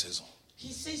fermé cette saison.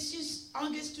 He says since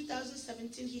August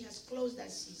 2017, he has closed that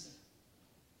season.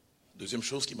 Deuxième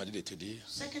chose qu'il m'a dit de te dire,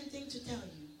 Second thing to tell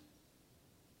you.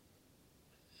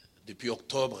 depuis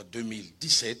octobre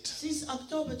 2017, Since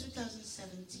October 2017,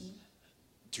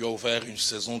 tu as ouvert une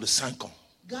saison de 5 ans.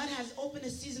 God has opened a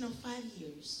season of 5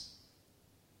 years.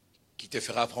 Qui te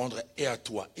fera prendre et à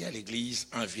toi et à l'église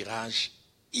un virage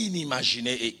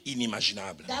inimaginé et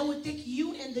inimaginable. That will take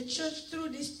you and the church through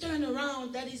this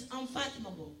turnaround that is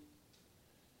unfathomable.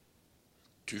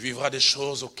 Tu vivras des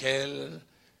choses auxquelles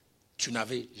tu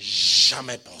n'avais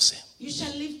jamais pensé. You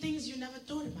shall live things you never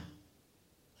thought about.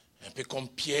 Un peu comme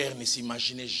Pierre ne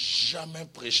s'imaginait jamais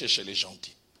prêcher chez les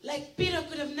gentils. Like Peter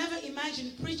could have never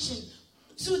imagined preaching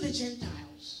to the Gentiles.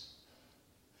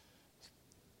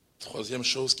 Troisième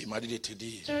chose qu'il m'a dit de te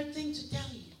dire. Third thing to tell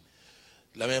you.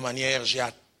 De la même manière, j'ai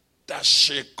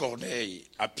attaché Corneille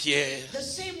à Pierre. The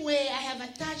same way I have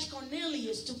attached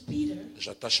Cornelius to Peter.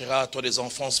 J'attacherai à toi des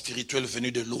enfants spirituels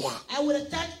venus de loin.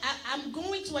 I'm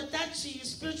going to attach to you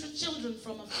spiritual children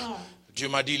from afar. Dieu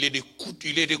m'a dit, il est des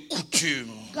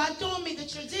coutumes God told me the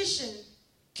tradition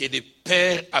que des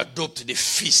pères adoptent des is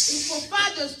fils. for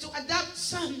fathers to adopt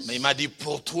sons. Mais il m'a dit,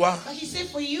 pour toi, But he said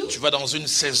for you, tu vas dans une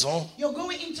saison you're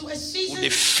going into a où season des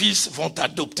fils vont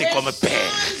t'adopter where comme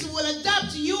père. sons will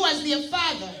adopt you as their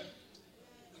father.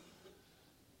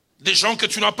 Des gens que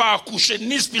tu n'as pas accouché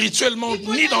ni spirituellement,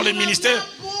 People ni that dans les you have ministères,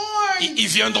 not born ils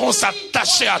viendront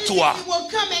s'attacher à toi. They will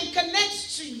come and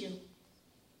connect to you.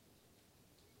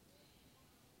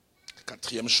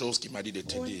 Quatrième chose qu'il m'a dit de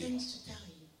te Four dire. things to tell you.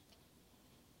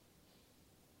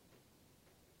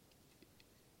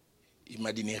 Il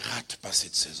m'a dit, ne rate pas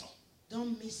cette saison.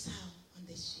 Don't miss out on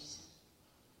this season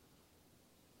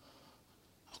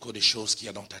Encore des choses qu'il y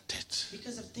a dans ta tête.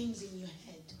 because of things in your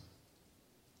head.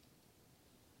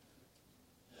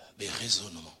 Des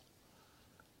raisonnements.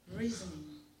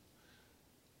 Reasoning.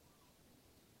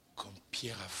 Comme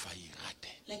Pierre a failli rater.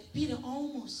 Like Peter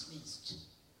almost missed.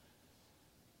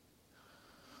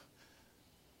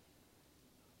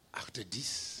 Acte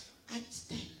 10. Acts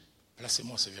 10.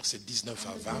 Placez-moi ce verset 19 à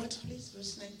On the 20. board, please,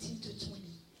 verse 19 to 20.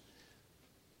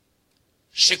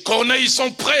 Chez Corneille, ils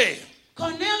sont prêts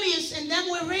Cornelius and them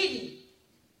were ready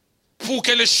pour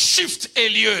que le shift ait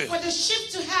lieu. for the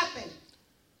shift to happen.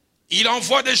 Il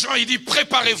envoie des gens, il dit, He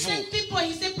préparez-vous. sent people,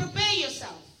 he said, prepare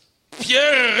yourself.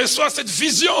 Pierre reçoit cette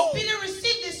vision. Peter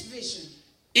received this vision.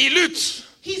 Il lutte.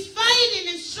 He's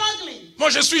fighting and struggling. Moi,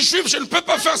 je suis juif, je ne peux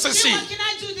pas faire Still, ceci. how can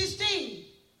I do this thing?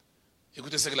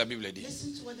 Écoutez ce que la Bible dit.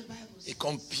 Listen to what the Bible Et says.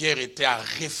 comme Pierre était à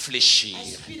réfléchir,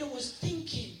 As Peter was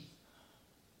thinking,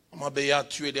 Maman Béa,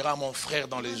 tu aideras mon frère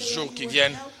dans les Mother, jours you qui will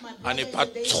viennent help my à ne brother pas in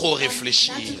the days trop to come,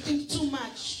 réfléchir. not to think too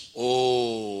much.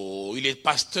 Oh, il est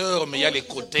pasteur, mais il y a Oh, les he's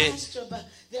a côtés pastor, but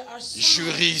there are some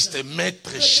juristes,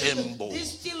 maître Chembo.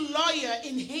 There's still lawyer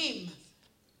in him.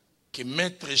 Que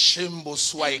maître Chembo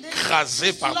soit And this-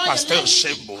 écrasé this par lawyer, pasteur let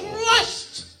him be Chembo.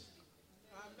 crushed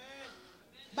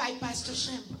by Pastor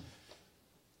Shembo.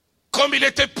 Comme il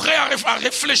était prêt à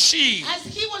réfléchir, As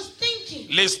he was thinking,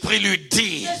 l'Esprit lui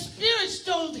dit, the Spirit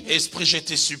told him, Esprit, je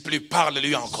te supplie,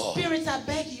 parle-lui encore. Spirit, I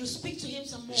beg you, speak to him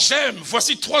some more. J'aime,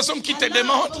 voici 3 hommes qui te And now,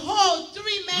 demandent, behold, 3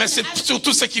 men mais c'est asked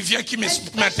surtout him, ce qui vient qui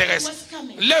especially m'intéresse. what's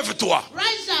coming. Lève-toi,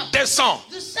 Rise up, descends,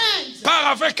 descend, pars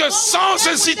avec eux go sans with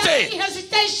them without hésiter. any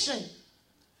hesitation.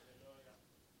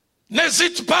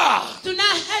 N'hésite pas. Do not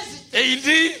hesitate. Et il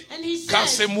dit, And he car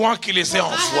said, c'est moi qui les ai "For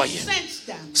I have envoyés. sent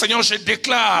them." Seigneur, je For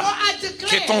déclare I que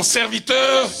declare, ton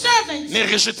serviteur your servant ne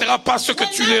rejettera pas ce que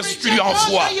will tu not lui reject those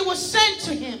envoies. that you will send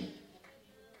to him.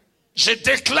 Je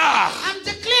déclare I'm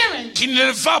declaring qu'il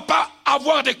ne va pas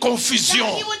avoir de that confusion.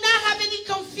 he will not have any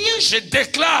confusion. Je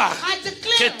déclare I que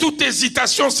declare toute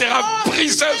hésitation sera all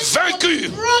brisée, hesitation will vaincue.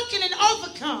 be broken and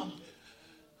overcome.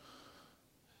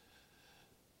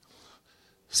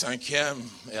 Cinquième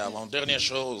et avant-dernière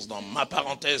chose, dans ma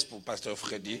parenthèse pour Pasteur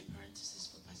Freddy, Parenthesis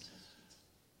for Pastor.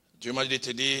 Dieu m'a dit de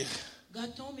te dire,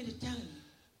 God told me to tell you,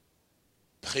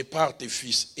 prépare tes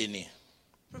fils aînés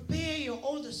prepare your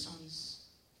older sons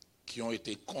qui ont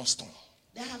été constants,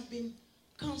 that have been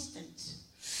constant,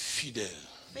 fidèles,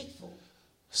 faithful,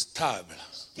 stables.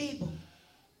 stable.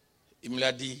 Il me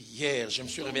l'a dit hier, je me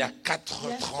suis réveillé à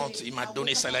 4h30, il m'a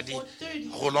donné ça, il a dit,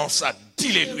 relance ça,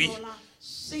 dis-le lui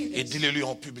et dis-le lui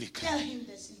en public. Tell him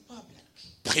this in public.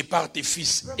 Prépare tes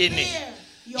fils aînés. Prepare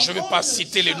your Je ne vais pas older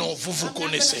citer les sons. noms, vous I'm not gonna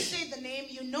connaissez, say the name,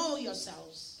 you know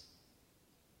yourselves.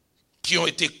 qui ont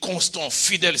été constants,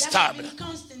 fidèles, That have stables, been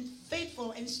constant,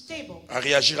 faithful, and stable à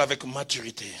réagir avec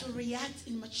maturité. to react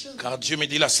in maturity. Car Dieu me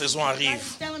dit la saison God arrive,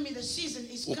 is telling me the season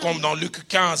is ou coming. comme dans Luc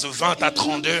 15, 20 à In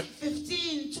 32, Luke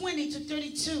 15, 20 to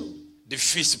 32, des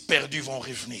fils perdus vont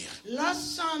revenir.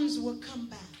 lost sons will come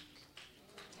back.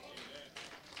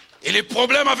 Et les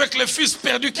problèmes avec les fils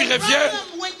perdus qui The reviennent,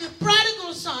 problem with the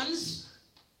prodigal sons,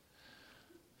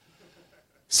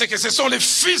 c'est que ce sont les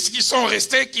fils qui sont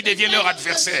restés qui deviennent leurs the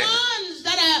adversaires. sons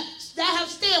that have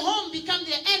stayed home become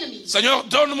their enemies. Seigneur,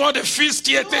 donne-moi des fils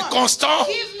qui étaient constants,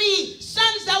 Give me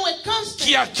sons that were constant.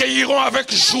 qui accueilleront avec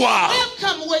joie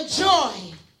Welcome with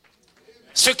joy.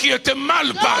 ceux qui étaient mal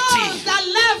Those partis, that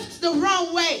left the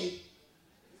wrong way.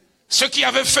 ceux qui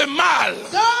avaient fait mal.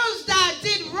 Those that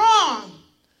did wrong.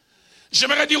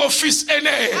 J'aimerais dire aux fils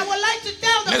aînés, I would like to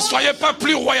tell ne the soyez pas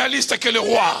plus royalistes que le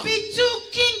roi. be too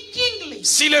kingly.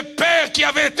 Si le père qui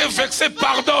avait été vexé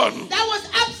pardonne, That was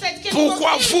upset. Can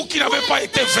pourquoi forgive? vous qui n'avez pas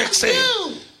été vexés?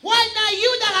 Why not you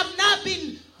that have not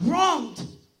been wronged?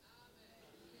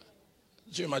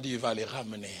 Dieu m'a dit, il va les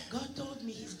ramener. God told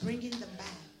me he's bringing them back.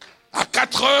 À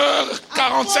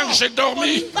 4h45, j'ai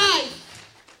dormi. 45,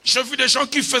 J'ai vu des gens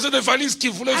qui faisaient des valises, qui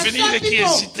voulaient I venir saw et qui people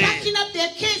hésitaient. packing up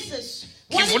their cases.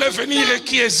 Qui wanting voulaient to venir come. et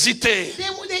qui hésitaient.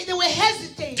 They were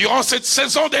hesitating. Durant cette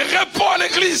saison de repos à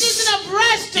l'église, Season of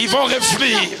rest. ils vont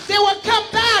revenir. They will come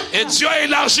back. Et Dieu a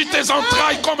élargi tes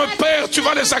entrailles comme père, tu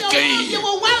vas les You accueillir.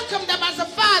 will welcome them as a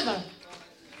father.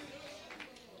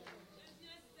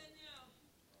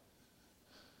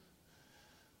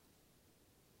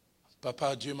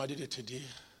 Papa, Dieu m'a dit de te dire,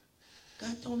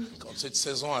 God told me quand cette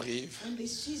saison arrive, when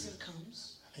this season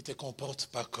comes, ne te comporte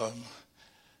pas comme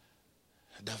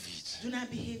David. do not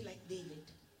behave like David.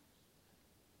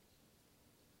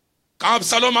 Quand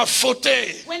Absalom a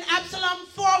fauté, When Absalom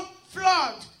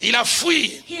flawed, il a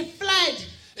fui. he fled.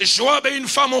 Et Joab et une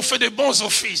femme ont fait de bons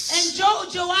offices.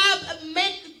 And Joab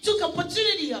took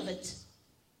opportunity of it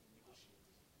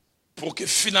Pour que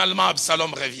finalement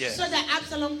Absalom revienne. so that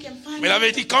Absalom can find Mais il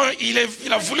avait dit, quand il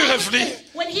a voulu revenir,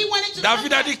 when he wanted to David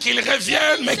come a back, dit qu'il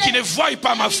revienne, mais qu'il ne voie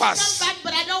pas ma come face. back,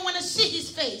 but I don't want to see his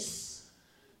face.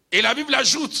 Et la Bible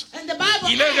ajoute, And the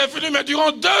Bible il est revenu, mais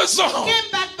durant 2 ans.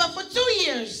 came back, but for 2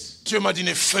 years. Dieu m'a dit,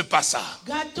 ne fais pas ça.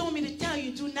 God told me to tell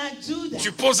you, do not do that.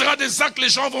 Tu poseras des actes, les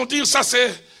gens vont dire, ça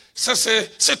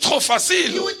c'est trop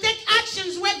facile. You will take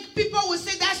actions where people will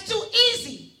say that's too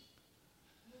easy.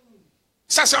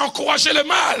 Ça c'est encourager le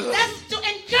mal. That's to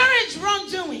encourage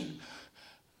wrongdoing.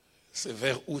 C'est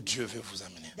vers où Dieu veut vous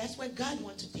amener. That's where God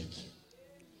wants to take you.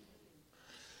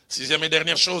 6e et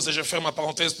dernière chose, et je ferme ma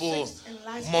parenthèse pour Sixth and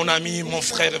last mon thing, ami, mon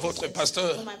frère et votre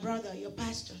pasteur. for my brother, your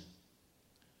pastor.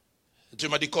 Dieu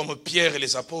m'a dit comme Pierre et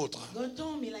les apôtres, God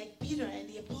told me like Peter and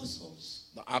the apostles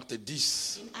dans Actes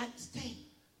 10, in Acts 10,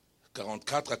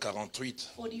 44 à 48.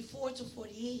 44 to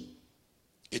 48.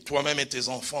 Et toi-même et tes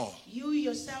enfants, You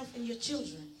yourself and your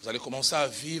children, vous allez commencer à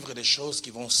vivre des choses qui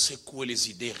vont secouer les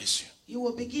idées reçues, you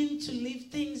will begin to live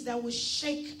things that will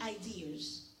shake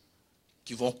ideas,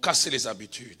 qui vont casser les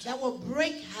habitudes. that will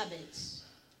break habits.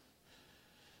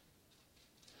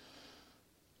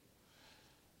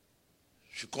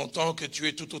 Je suis content que tu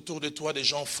aies tout autour de toi des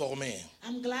gens formés.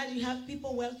 I'm glad you have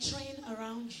people well trained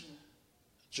around you.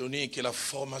 Johnny, que la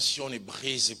formation ne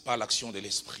brise pas l'action de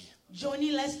l'esprit.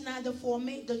 Johnny, let's not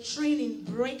the training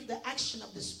break the action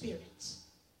of the Spirit.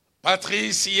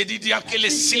 Patrice, il est dit que les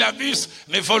syllabus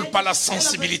ne volent pas la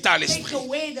sensibilité à Take l'esprit.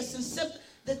 away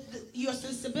your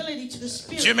sensibility to the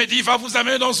Spirit. Dieu me dit, il va vous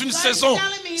amener dans une God is saison.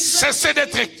 telling me he's Cessez going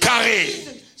to d'être be- carré.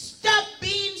 Stop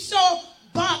being so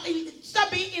stop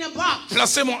being in a box.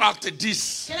 Placez mon acte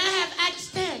 10, Can I have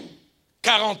Acts 10,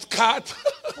 44.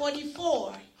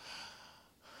 44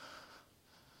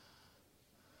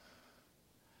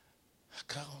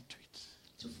 48.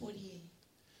 to 48?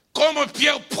 Comme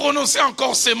Pierre prononçait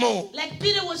encore ces mots, Like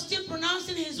Peter was still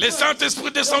pronouncing his le words.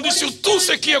 Saint-Esprit The descendu Holy sur Spirit tous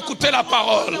ceux qui came écoutaient upon la all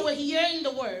parole. that were hearing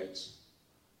the words.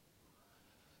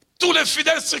 Tous les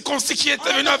fidèles circoncis qui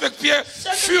étaient venus avec Pierre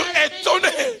furent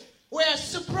étonnés Were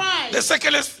surprised. de ce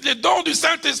que les dons du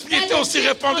Saint-Esprit that étaient the aussi gift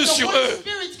répandus of the sur Holy eux.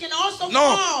 Spirit can also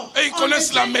Non, fall et ils on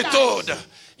connaissent the la Gentiles. méthode.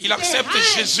 Ils They acceptent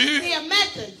hide Jésus, their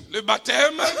method. le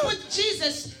baptême, They put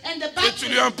Jesus and the et tu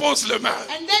lui baptism, imposes le main.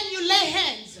 and then you lay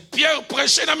hands. Pierre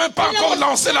prêchait, n'a même pas encore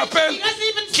lancé l'appel.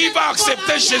 Qui va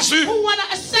accepter Jésus? Who want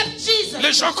to accept Jesus?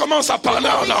 Les gens commencent à parler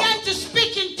en People langue. began to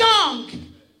speak in tongue.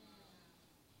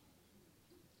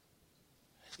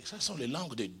 Ce sont les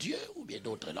langues de Dieu ou bien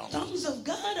d'autres langues? Tongues of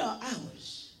God or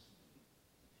ours?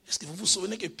 Est-ce que vous vous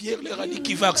souvenez que Pierre leur a dit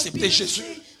qui va accepter Jésus?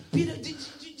 Peter, did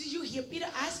you hear Peter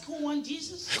ask who want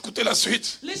Jesus? Écoutez la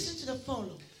suite. Listen to the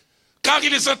follow. Car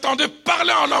ils les entendaient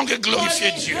parler en langue et For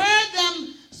glorifier they Dieu. heard them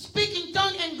speak in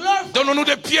tongue and glorify. Donnons-nous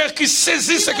des pierres qui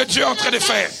saisissent ce que Dieu est en train de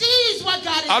faire. Sees what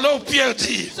God is Alors doing. Pierre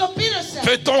dit, So Peter said,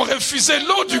 peut-on refuser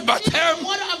l'eau du baptême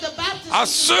water of the baptism à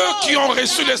ceux qui ont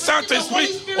reçu le Saint-Esprit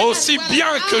aussi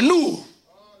bien que nous?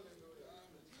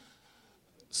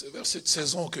 C'est vers cette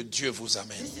saison que Dieu vous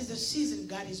amène. This is the season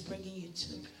God is bringing you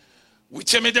to.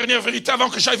 8e et dernière vérité avant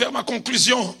que j'aille vers ma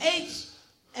conclusion, Eighth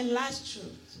and last truth.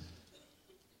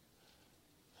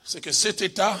 c'est que cet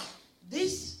état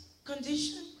This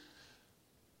condition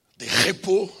de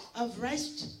repos, of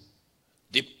rest,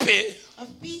 de paix of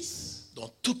peace dans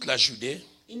toute la Judée,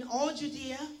 in all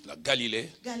Judea, la Galilée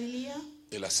Galilee,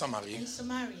 et la Samarie. and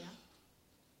Samaria.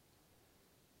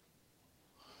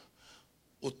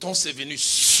 Autant c'est venu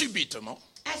subitement,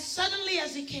 As suddenly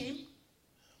as it came,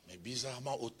 mais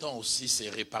bizarrement, autant aussi c'est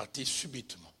réparti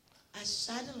subitement. as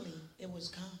suddenly it was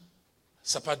gone.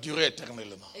 Ça n'a pas duré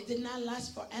éternellement. It did not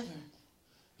last forever.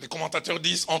 Les commentateurs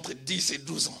disent entre 10 et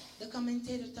 12 ans. The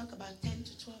commentators talk about 10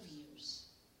 to 12 years.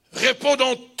 Repos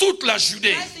dans toute la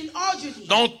Judée, Rest in all Judea,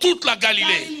 dans toute la Galilée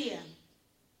Galilee,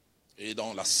 et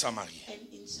dans la Samarie. and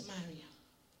in Samaria.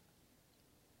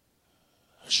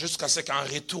 Jusqu'à ce qu'un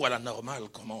retour à la normale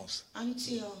commence.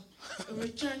 Until a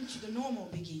return to the normal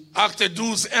begins. Acte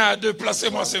 12, 1 à 2,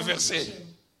 placez-moi ce verset.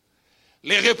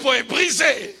 Le repos est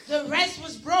brisé. The rest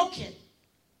was broken.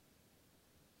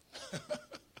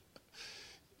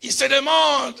 Ils se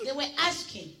demandent, They were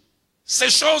asking, ces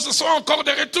choses sont encore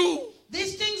de retour.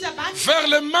 these things are back Vers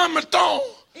le même temps,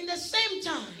 in the same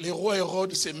time. le roi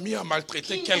Hérode s'est mis à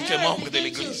maltraiter King quelques Herod membres de began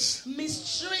l'église. to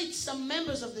mistreat some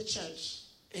members of the church.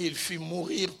 Et il fit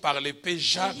mourir par l'épée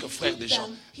Jacques, frère de Jean,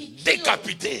 He killed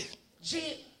décapité.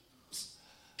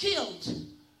 Killed,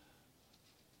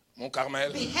 Mon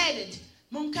Carmel, beheaded,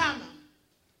 Monkama.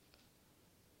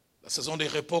 la saison des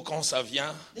repos, quand ça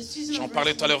vient, The season j'en of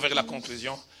parlais rest tout à l'heure vers la comes.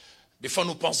 conclusion, des fois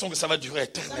nous pensons que ça va durer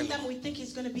éternellement. Sometimes we think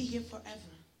it's going to be here forever.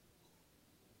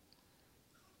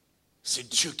 C'est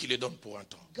Dieu qui les donne pour un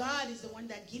temps. God is the one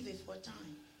that gives it for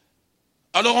time.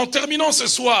 Alors en terminant ce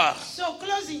soir, So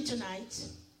closing tonight,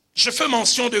 je fais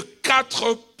mention de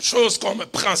 4 choses comme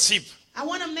principe. I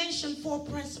want to mention 4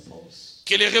 principles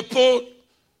Que les repos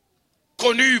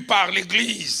connus par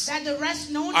l'Église that the rest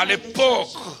known à by the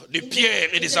l'époque church de in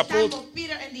Pierre et in des the time apôtres of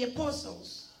Peter and the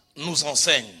apostles nous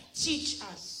enseignent. teach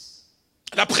us.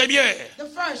 La première, The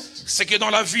first, c'est que dans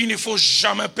la vie, il ne faut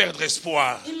jamais perdre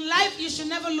espoir. in life you should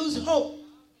never lose hope.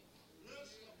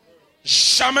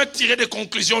 Jamais tirer des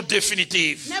conclusions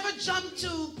définitives. Never jump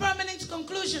to permanent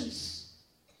conclusions.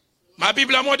 Ma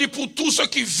Bible à moi dit pour tous ceux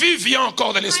qui vivent, il y a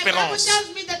encore de My Bible l'espérance.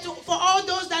 tells me that for all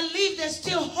those that live, there's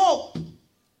still hope.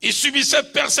 Ils subissaient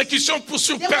persécution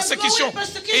sur They were persécution. going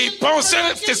persecution Et ils to pensaient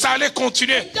persecution. que ça allait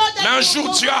continuer. And thought that Mais un they jour,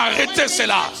 would Dieu go a on, but arrêté when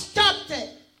cela. they stopped it.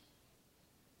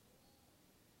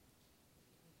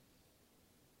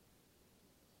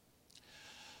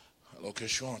 Alors que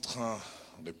je suis en train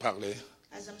de parler,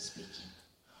 As I'm speaking,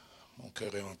 mon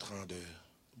cœur est en train de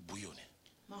bouillonner.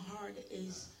 my heart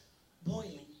is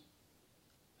boiling.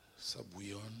 Ça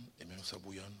bouillonne et même ça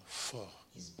bouillonne fort.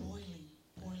 It's boiling,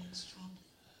 boiling strongly.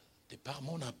 De par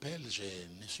mon appel, je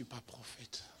ne suis pas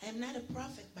prophète. I am not a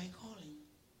prophet by calling,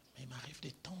 Mais il m'arrive de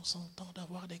temps en temps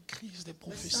d'avoir des crises de but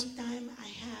prophétie. sometimes I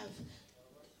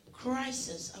have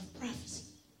crisis of prophecy.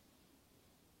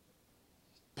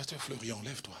 Pasteur Florian,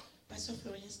 lève-toi. Pastor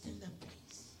Florian, stand up,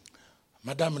 please.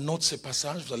 Madame, note ce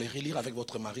passage, vous allez relire avec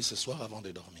votre mari ce soir avant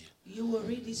de dormir. You will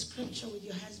read this scripture with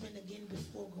your husband again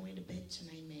before going to bed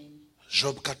tonight, man.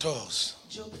 Job 14.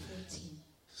 Job 14.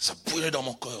 Ça bouillait dans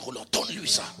mon cœur. Roland, donne-lui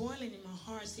ça. It's boiling in my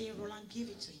heart. Say, Roland, give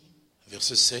it to him.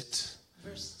 Verset 7,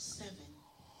 Verse 7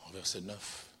 verset 9.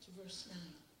 to verse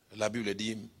 9. La Bible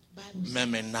dit, Bible says,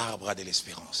 même un arbre a de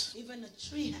l'espérance. even a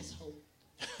tree has hope.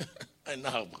 Un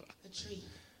arbre. A tree.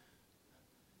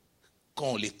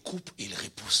 Quand on les coupe, il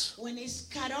repousse. When it's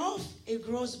cut off, it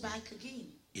grows back again.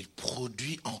 Il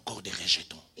produit encore des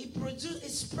rejetons. It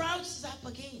sprouts up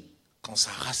again. Quand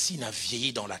sa racine a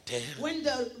vieilli dans la terre, When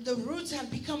the roots have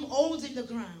become old in the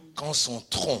ground. quand son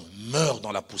tronc meurt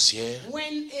dans la poussière,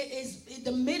 When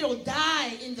the middle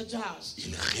die in the dust.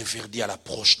 il reverdit à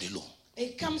l'approche de l'eau.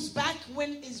 It comes back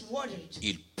when it's watered.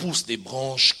 Il pousse des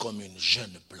branches comme une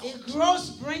jeune plante. It grows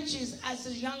branches as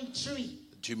a young tree.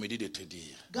 Dieu me dit de te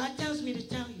dire, God tells me to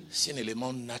tell you. si un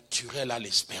élément naturel a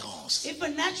l'espérance, If a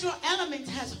natural element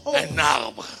has hope, un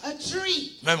arbre, a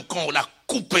tree, même quand on l'a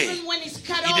coupé, even when it's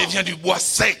cut il off, devient du bois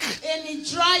sec. and it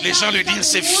dries Les out, gens lui becomes disent,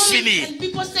 c'est wood, fini. and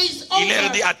people say it's Il leur over.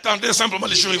 dit, attendez simplement,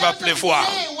 le He jour il va tells them, pleuvoir.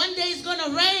 "Hey, one day it's gonna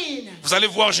rain. Vous allez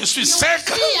voir, je suis You'll sec,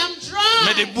 see, I'm dry.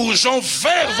 mais des bourgeons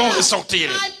verts vont ressortir.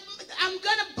 I'm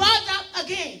gonna bud up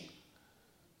again."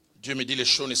 Dieu me dit, les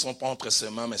choses ne sont pas entre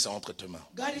ses mains, mais c'est entre tes mains.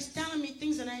 God is telling me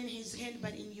things are not in his hand, but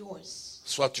in yours.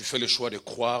 Soit tu fais le choix de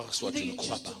croire, soit Either tu ne you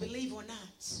crois choose to pas. believe or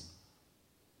not.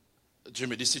 Dieu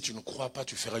me dit, si tu ne crois pas,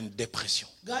 tu feras une dépression.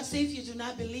 God says if you do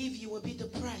not believe, you will be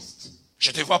depressed.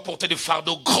 Je te vois porter des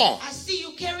fardeaux grands. I see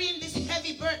you carrying these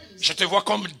heavy burdens. Je te vois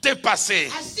comme dépassé.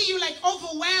 I see you like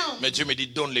overwhelmed. Mais Dieu me dit,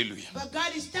 donne-les lui. But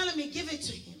God is telling me, give it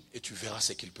to him. Et tu verras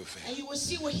ce qu'il peut faire. And you will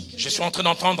see what he can Je do. suis en train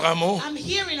d'entendre un mot, I'm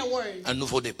hearing a word. un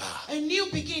nouveau départ. A new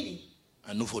beginning.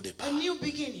 Un nouveau départ. A new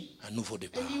beginning. Un nouveau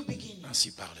départ. A new beginning.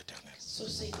 Ainsi parle l'Éternel. So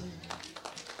say the Lord.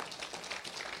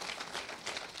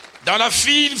 Dans la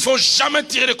vie, il ne faut jamais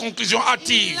tirer de conclusions In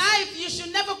hâtives. life, you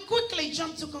should never quickly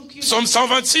jump to conclusions. Psaume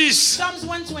 126, Psalms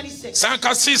 126. 5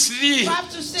 à 6 dit, 5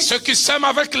 to 6. ceux qui sèment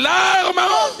avec larmes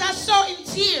Those that sow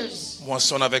in tears,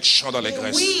 moissonnent avec chant they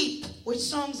d'allégresse. weep with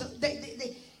songs of,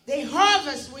 they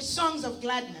harvest with songs of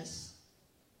gladness.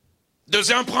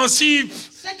 Deuxième principe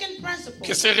Second principle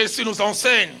que ces récits nous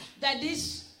enseignent, that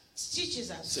this teaches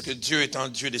us c'est que Dieu est un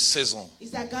Dieu de saisons. is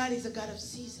that God is a God of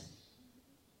season.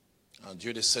 Un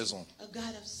Dieu de saisons. A God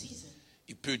of season.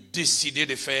 Il peut décider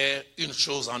de faire une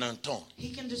chose en un temps.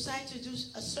 He can decide to do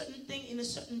a certain thing in a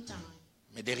certain time.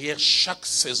 Mais derrière chaque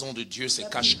saison de Dieu se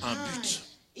But cache un behind but.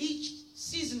 each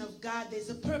season of God, there's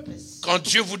a purpose. Quand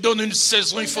Dieu vous donne une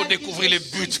saison, il faut découvrir le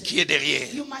but qui est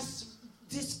derrière. You must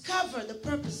discover the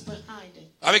purpose behind it.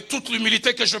 Avec toute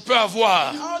l'humilité que je peux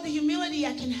avoir, And all the humility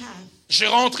I can have. je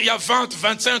rentre il y a 20,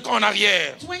 25 ans en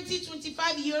arrière. 20,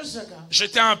 25 years ago,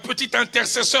 J'étais un petit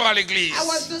intercesseur à l'église. I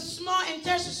was the small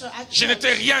intercessor at Je church.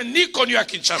 n'étais rien ni connu à I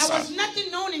Kinshasa. was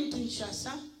nothing known in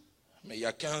Kinshasa, Mais il y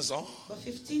a 15 ans, but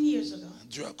 15 years ago,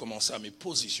 Dieu a commencé à me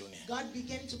positionner. God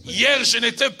began to put. Hier, je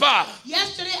n'étais pas.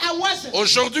 Yesterday I wasn't.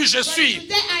 Aujourd'hui, je But suis.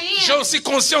 today I am. J'ai aussi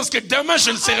conscience que demain,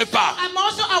 je ne serai pas. I'm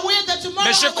also aware that tomorrow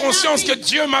Mais I j'ai will conscience not que be.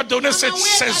 Dieu m'a donné I'm cette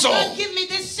aware that saison. God give me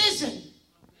this season.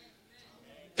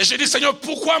 Et j'ai dit, Seigneur,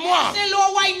 pourquoi moi? Say,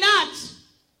 Lord, why not?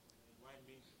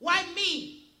 Why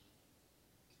me?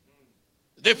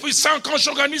 Depuis 5 ans,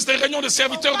 j'organise des réunions de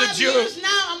serviteurs For de 5 Dieu. years now,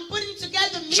 I'm putting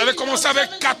together meetings J'avais commencé of avec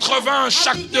servants of 80 God.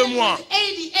 chaque I began 2 mois. with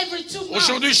 80 every 2 months.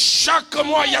 Aujourd'hui, chaque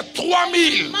mois, il y a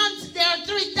 3000. Months, there are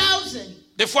 3,000.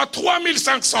 Des fois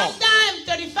 3500. Sometimes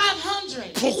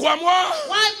 3,500. Pourquoi moi?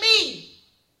 Why me?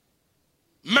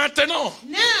 Maintenant,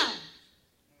 Now,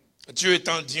 Dieu est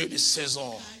un Dieu de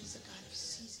saison. God is a God of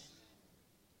season.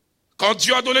 Quand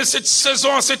Dieu a donné cette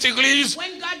saison à cette église,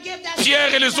 When God gave that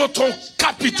Pierre et les season, autres ont Peter and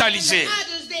capitalisé. the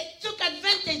others, they took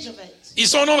advantage of it.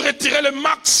 Ils en ont retiré le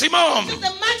maximum. Took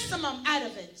the maximum out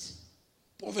of it.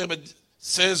 Proverbe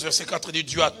 16, verset 4 dit,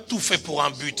 Dieu a tout fait pour un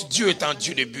but. Dieu est un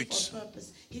Dieu de but. For purpose.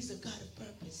 He's a God of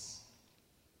purpose.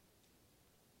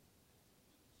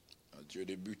 Un Dieu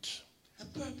de but. A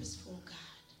purposeful God.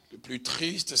 Le plus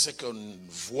triste, c'est qu'on ne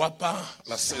voit pas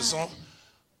la saison,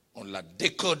 on ne la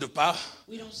décode pas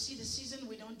We don't see the season,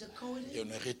 we don't decode et it, on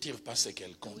ne retire pas ce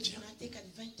qu'elle we do contient. not take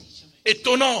advantage of it.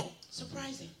 Étonnant,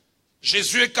 Surprising.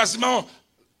 Jésus est quasiment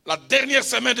la dernière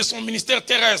semaine de son ministère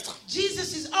terrestre.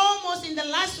 Jesus is almost in the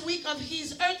last week of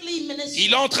his earthly ministry.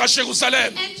 Il entre à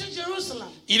Jérusalem. Enter Jerusalem.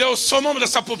 Il est au summum de sa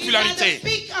He's at the popularité.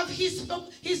 peak of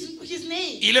his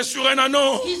name. Il est sur un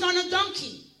anneau. He's on a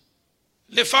donkey.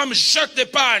 Les femmes jettent des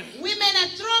pannes. Women are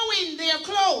throwing their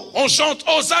clothes. On chante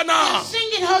Hosanna.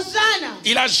 Singing Hosanna.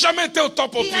 Il n'a jamais été autant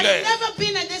He has populaire. never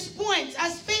been at this point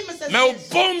as famous as Mais au this.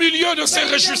 beau milieu de But ces in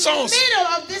the réjouissances, middle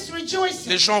of this rejoicing,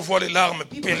 les gens voient les larmes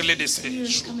people perler de see ses tears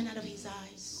joues. coming out of his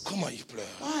eyes. Comment il pleure?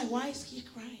 Why is he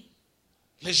crying?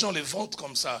 Les gens les vantent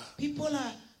comme ça. People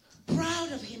are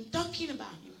proud of him, talking about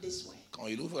him this way. Quand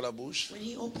il ouvre la bouche, When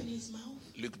he opened his mouth,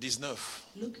 Luc 19,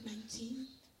 Luke 19,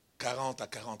 40 à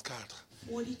 44.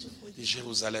 40 to Et 44,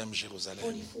 Jérusalem, Jérusalem,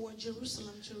 44,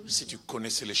 Jerusalem, Jerusalem. si tu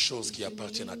connaissais les choses qui If you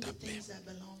appartiennent à knew ta the paix. things that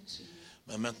belong to you.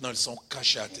 Mais maintenant, elles sont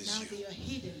cachées à tes Now yeux. they are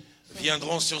hidden. from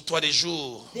Viendront sur toi des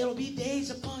jours you. There will be days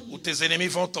upon où you. tes ennemis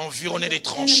vont t'environner des Your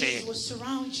tranchées. enemies will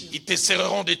surround you. Ils te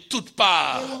serreront de toutes They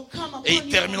parts. will come upon Et il you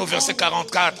termine au from verset all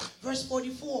 44. Verse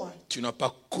 44. Tu n'as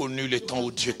pas connu les temps où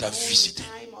Dieu t'a visité.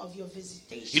 Time of your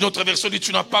visitation. Une autre version dit,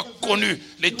 tu n'as pas connu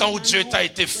les temps où Dieu t'a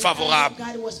été favorable.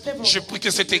 Je prie que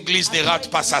cette église ne rate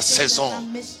pas sa saison.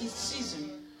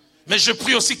 Mais je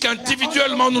prie aussi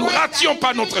qu'individuellement, nous ne rations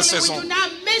pas notre saison. We do not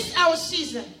miss our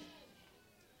season.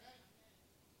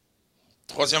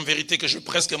 Troisième vérité que j'ai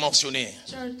presque mentionnée.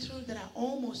 Third truth that I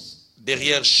almost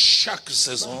Derrière chaque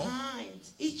saison, behind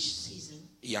each season,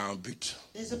 il y a un but.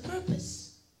 there's a purpose.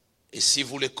 Et si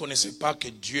vous ne les connaissez pas, que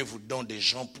Dieu vous donne des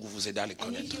gens pour vous aider à les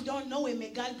And if connaître. you don't know it, may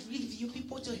God give you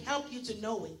people to help you to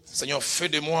know it. Seigneur, fais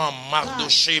de moi un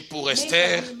Mardoché pour Make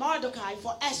Esther, me Mordecai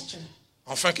for Esther.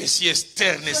 afin que si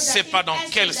Esther ne So that sait if pas dans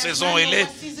Esther quelle does saison not elle know est, what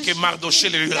season que she's Mardoché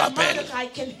in, le lui that rappelle. Mordecai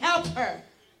can help her.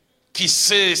 Qui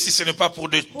sait si ce n'est pas pour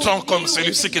des temps comme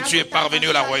celui-ci que tu es parvenu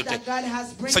à la royauté.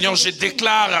 Seigneur, je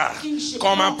déclare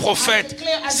comme un prophète,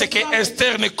 ce que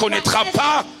Esther ne connaîtra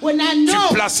pas,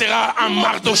 tu placeras un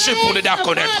Mardoché pour l'aider à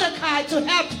connaître.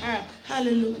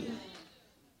 Hallelujah.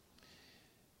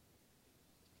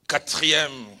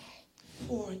 Quatrième,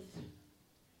 Fourth,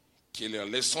 qui est la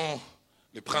leçon,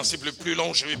 le principe le plus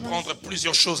long, je vais prendre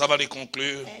plusieurs choses avant de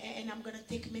conclure. and I'm going to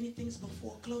take many things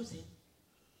before closing.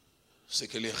 c'est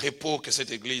que les repos que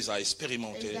cette église a is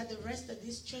expérimentés that the rest that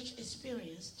this church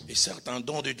experienced et certains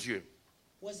dons de Dieu,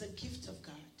 was a gift of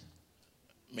God.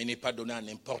 mais n'est pas donné à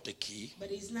n'importe qui But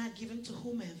it's not given to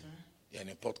whomever et à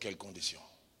n'importe quelle condition.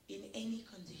 in any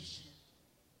condition.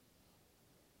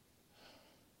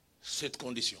 Cette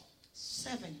condition.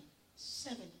 Seven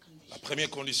La conditions. première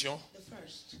condition, The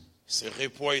first. ce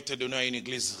repos a été donné à une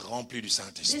église remplie du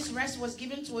Saint-Esprit. This rest was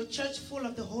given to a church full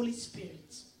of the Holy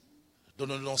Spirit.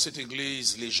 Donnons dans cette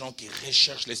église les gens qui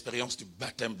recherchent l'expérience du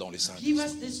baptême dans le Give Saint-Esprit.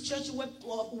 us this church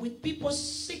with people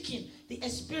seeking the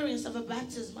experience of a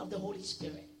baptism of the Holy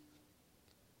Spirit.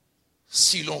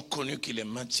 S'ils l'ont connu, qu'ils les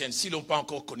maintiennent. S'ils l'ont pas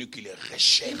encore connu, qu'ils les If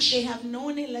recherchent. they have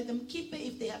known it, let them keep it.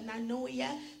 If they have not known it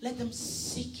yet, let them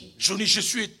seek it. Johnny, je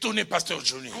suis étonné, pasteur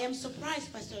Johnny. I am surprised,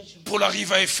 Pastor Jim. Paul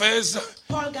arrive à Éphèse,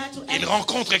 Paul got to il Ephesus.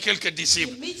 rencontre quelques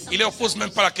disciples. Il leur pose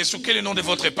même pas la question, quel est le nom de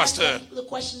votre pasteur? The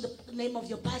question, the name of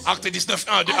your pastor. Acte 19,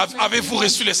 1, 2. Avez-vous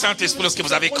reçu le Saint-Esprit lorsque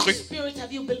vous avez cru?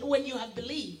 When you have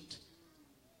believed.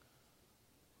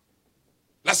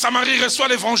 La Samarie reçoit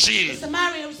l'évangile.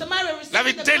 Samaria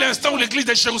Dès l'instant où l'église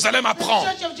de Jérusalem apprend,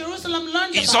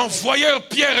 ils envoyèrent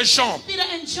Pierre et Jean Peter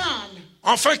and John,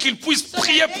 afin qu'ils puissent so that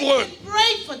prier they pour eux, can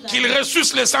pray for them, qu'ils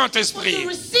reçussent le to Saint-Esprit.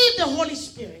 receive the Holy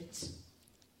Spirit.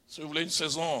 Si vous voulez une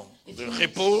saison If de you want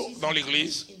repos to see dans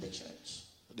l'église, in the church,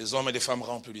 des hommes et des femmes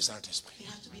remplis du Saint-Esprit. they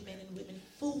have to be men and women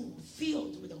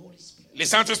filled with the Holy Spirit. Le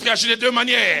Saint-Esprit agit de deux The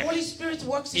manières. Holy Spirit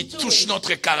works in Il two touche ways.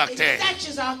 notre It caractère.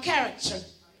 touches our character.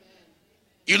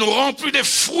 Il nous remplit de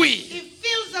fruits, It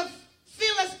fills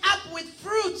us up with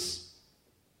fruits.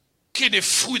 qui des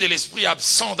fruits de l'Esprit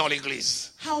absents dans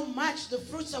l'église. How much the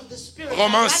fruits of the Spirit.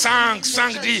 Romains are 5, lacking in the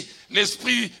 5 church. dit,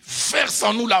 l'Esprit verse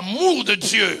en nous l'amour de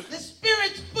Dieu. The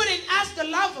Spirit put in us the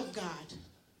love of God.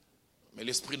 Mais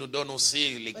l'Esprit nous donne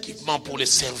aussi But the l'équipement pour les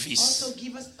Spirit services. also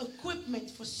give us equipment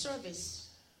for service.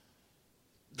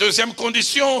 Deuxième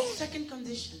condition, Second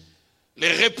condition.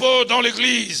 les repos dans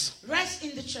l'église. Rest in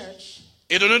the church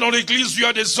Et donné dans l'église, il y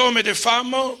a des hommes et des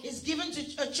femmes is given to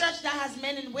a church that has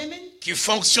men and women qui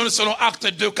fonctionnent selon Acte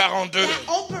 2, 42, that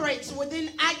operates within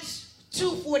Acts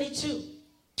 2:42.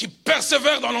 qui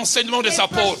persévèrent dans l'enseignement des They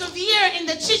apôtres, persevere in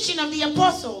the teaching of the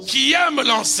apostles. qui aiment They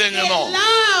l'enseignement,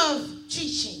 love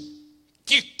teaching.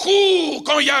 qui courent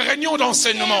quand il y a réunion They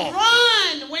d'enseignement.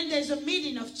 run when there's a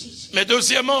meeting of teaching. Mais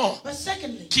deuxièmement, But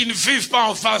secondly, qui ne vivent pas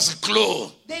en vase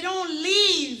clos, they don't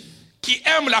live. qui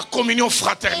aiment la communion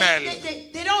fraternelle.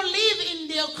 They don't live in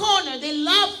their corner. They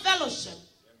love fellowship.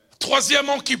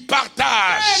 Troisièmement, qui Third,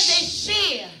 partagent. they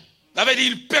share. Ça veut dire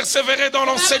ils persévéraient dans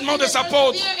l'enseignement They des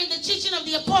apôtres, persevere in the teaching of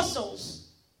the apostles.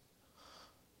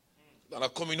 dans la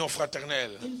communion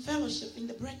fraternelle, In fellowship, in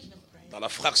the breaking of bread, dans la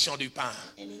fraction du pain.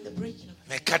 and in the breaking of bread.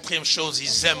 Mais quatrième chose, The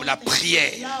ils aiment fourth la thing,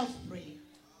 prière. they love prayer.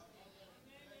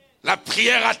 La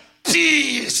prière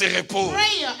attire ces repos.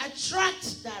 Prayer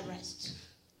attracts that rest.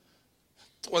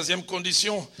 Troisième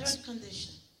condition, Third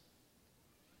condition.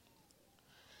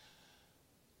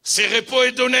 ces repos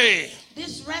est donné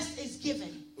This rest is given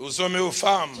aux hommes et aux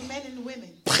femmes to men and women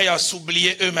prêts à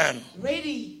s'oublier eux-mêmes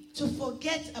ready to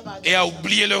forget about et à themselves,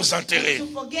 oublier leurs intérêts, and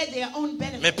to forget their own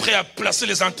benefits. mais prêts à placer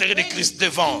les intérêts de Christ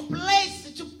devant.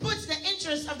 To put the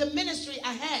interest of the ministry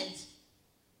ahead.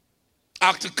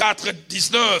 Acte 4,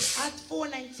 19. Act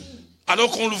 4:19. Alors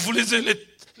qu'on voulait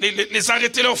les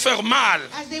arrêter, leur faire mal,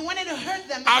 As they wanted to hurt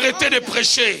them, arrêter de harm them,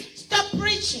 prêcher. stop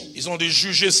preaching. Ils ont dû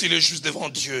juger s'il est juste devant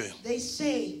Dieu, They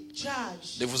say,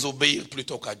 judge, de vous obéir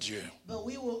plutôt qu'à Dieu. but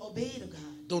we will obey to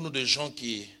God. Donne-nous des gens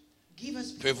qui Give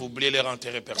us people peuvent oublier leur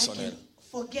intérêt that personnel. can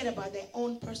forget about their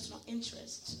own personal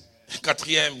interests.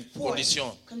 Quatrième Fourth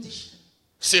condition. condition.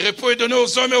 Ce repos est donné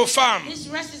aux hommes et aux femmes, This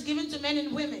rest is given to men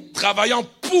and women, travaillant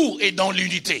pour et dans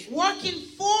l'unité. working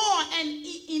for and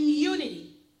in unity.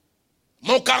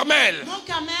 Mon Carmel, Mont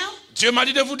Carmel, Dieu m'a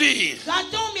dit de vous dire,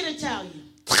 God told me to tell you,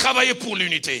 travaillez pour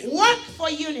l'unité. work for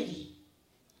unity.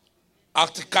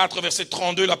 Acte 4, verset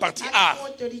 32, la partie A.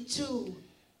 Acts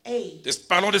 4:32a.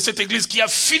 Parlons de cette église qui a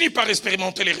fini par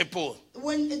expérimenter les repos.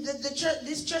 When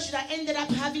this church that ended up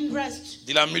having rest,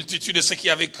 Dit la multitude de ceux qui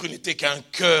avaient cru n'était qu'un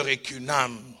cœur et qu'une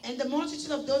âme. and the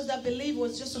multitude of those that believe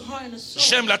was just a heart and a soul.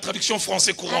 J'aime la traduction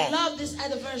français I courant. love this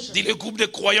other version. Dit le groupe de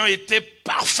croyants était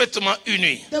parfaitement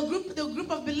unis. The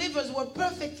group of believers were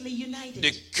perfectly united.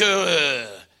 De cœur,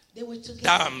 They were together.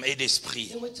 d'âme et d'esprit.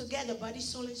 They were together, body,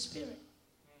 soul, and spirit.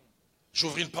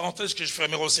 J'ouvre une parenthèse que je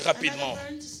fermerai aussi Another rapidement.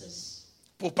 parenthesis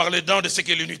Pour parler d'un de ce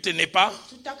que l'unité n'est pas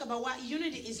to talk about what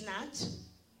unity is not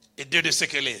et deux de ce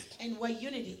qu'elle est. and what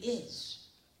unity is.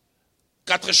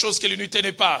 Quatre choses que l'unité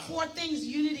n'est pas. Four things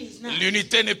unity is not.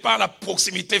 L'unité n'est pas la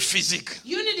proximité physique.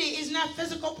 Unity is not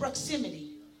physical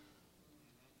proximity.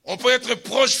 On peut être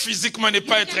proche physiquement et ne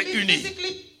pas être uni.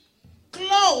 Physically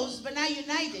close, but not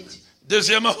united.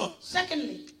 Deuxièmement,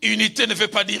 Secondly, unité ne veut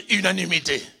pas dire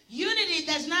unanimité. unity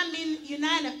does not mean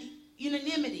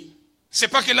unanimity. C'est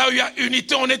pas que là où il y a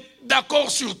unité, on est d'accord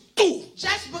sur tout.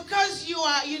 Just because you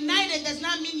are united does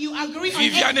not mean you agree on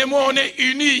Viviane et moi, on est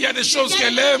unis. Il y a des choses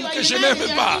qu'elle aime que je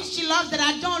n'aime pas. She loves that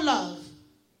I don't love.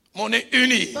 Mais on est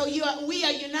unis. But we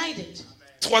are united.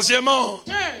 Troisièmement,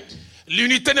 Third,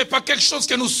 l'unité n'est pas quelque chose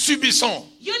que nous subissons,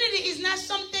 unity is not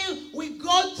something we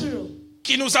go through.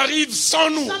 qui nous arrive sans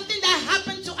nous. Something that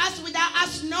happened to us without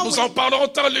us knowing. Nous en parlerons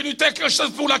tant. L'unité est quelque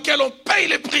chose pour laquelle on paye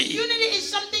les prix. Unity is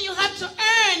something you have to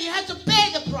earn. You have to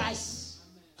pay the price.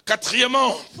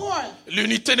 Quatrièmement, Fourth,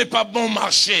 l'unité n'est pas bon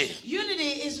marché.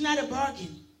 unity is not a bargain.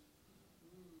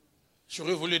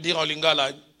 J'aurais voulu dire en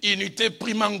lingala, unité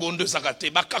primangondo sakate,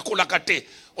 bakakolakate.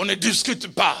 On ne discute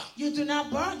pas. You do not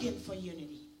bargain for unity.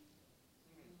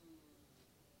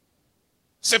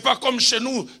 C'est pas comme chez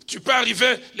nous, tu peux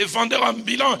arriver, les vendeurs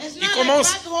ambulants, It's ils not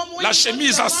commencent like back home when la you go to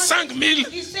chemise the à market, 5 000,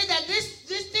 You say that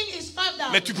this thing is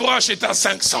 $5. mais tu pourras acheter à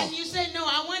 500. And you say, no,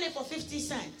 I want it for 50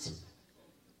 cents.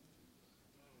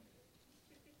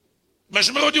 Mais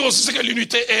je me redis aussi ce que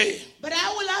l'unité est. But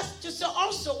I will ask you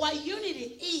also what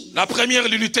unity is. La première,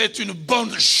 l'unité est une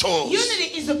bonne chose.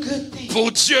 Unity is a good thing. Pour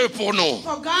Dieu, pour nous.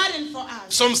 For God and for us.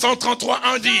 Psaume 133,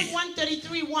 1 dit Psalm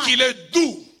 133:1. qu'il est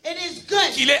doux, It is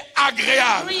good. qu'il est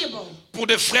agréable Agreeable. pour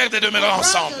des frères de demeurer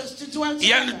ensemble. Brothers to dwell Il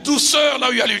y a together. une douceur là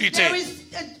où il y a l'unité. There is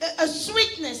a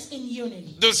sweetness in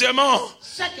unity. Deuxièmement,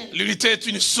 Second, l'unité est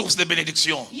une source de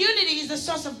bénédiction. unity is a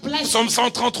source of blessing. Psaume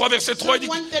 133, verset 3, il dit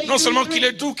non seulement qu'il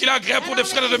est doux, qu'il est agréable pour des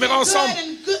frères de demeurer ensemble,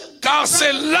 car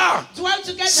c'est là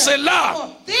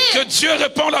que Dieu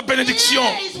répand la bénédiction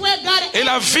et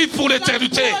la vie pour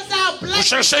l'éternité. Vous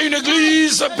cherchez une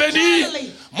église bénie?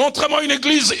 Montrez-moi une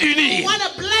église unie.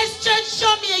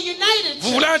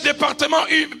 Vous voulez un département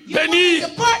béni?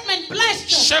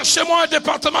 Cherchez-moi un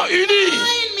département uni.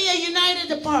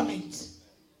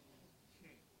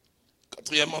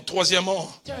 Quatrièmement,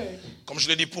 troisièmement, comme je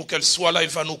l'ai dit, pour qu'elle soit là, il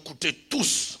va nous coûter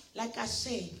tous. Like I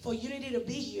say, for unity to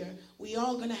be here, we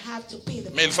all gonna have to pay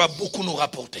the Mais il va price. beaucoup nous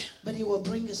rapporter. But it will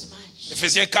bring us much.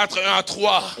 Éphésiens 4, 1 à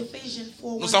 3 Ephesians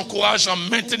 4, nous encourage à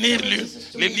maintenir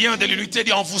les liens de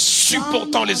l'unité en vous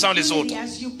supportant les uns les autres.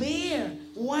 As you bear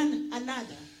one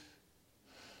another.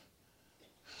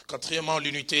 Quatrièmement,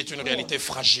 l'unité est une réalité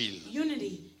fragile.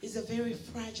 Unity is a very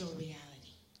fragile reality.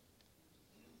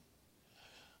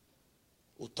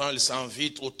 Autant elle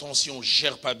s'invite, autant si on ne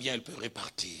gère pas bien, elle peut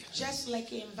répartir. Just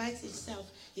like it invites itself,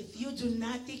 if you do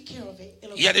not take care of it,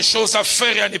 it'll Il y a des choses à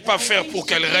faire et à ne pas faire pour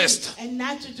qu'elle reste. And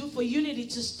not to do for unity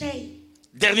to stay.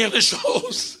 Dernière des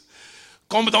choses,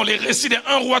 comme dans les récits de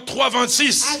 1 Roi 3,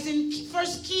 26, As in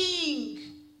First King.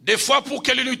 des fois pour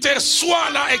que l'unité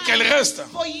soit là et qu'elle reste.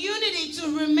 For unity to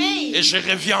remain. Et je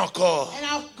reviens encore And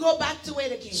I'll go back to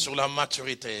it again. sur la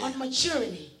maturité. On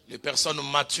maturity. Les personnes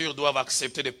matures doivent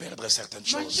accepter de perdre certaines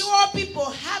choses. Mature people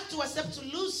have to accept to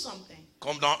lose something.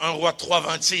 Comme dans 1 Roi 3,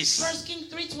 26. First King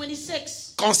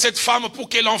 3:26. Quand cette femme, pour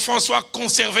que l'enfant soit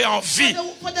conservé en vie,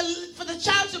 For the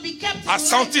child to be kept a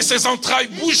senti alive, ses entrailles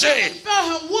bouger, and felt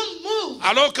her womb move.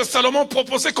 alors que Salomon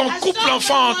proposait qu'on coupe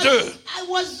l'enfant en deux.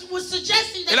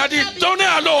 Elle a dit, donnez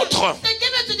à l'autre.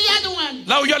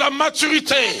 Là où il y a la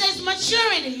maturité,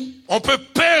 on peut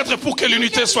perdre pour que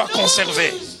l'unité soit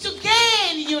conservée.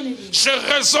 Je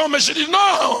raisonne, mais je dis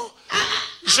non,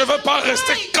 je ne veux pas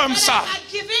rester comme ça.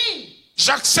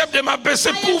 J'accepte de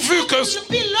m'abaisser pourvu que...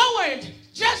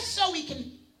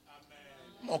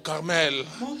 Mon Carmel,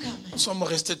 nous sommes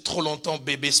restés trop longtemps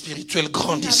bébés spirituels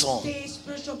grandissants.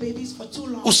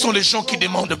 Où sont les gens qui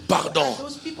demandent pardon?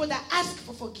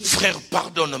 Frère,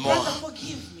 pardonne-moi.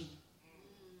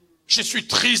 Je suis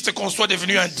triste qu'on soit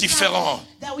devenu indifférent.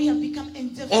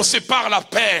 On sépare la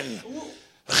peine.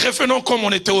 Revenons comme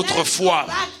on était autrefois.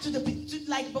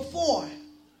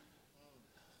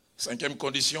 Cinquième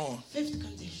condition.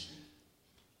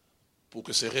 Pour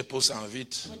que ce repos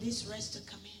s'invite,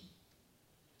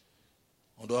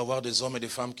 on doit avoir des hommes et des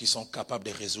femmes qui sont capables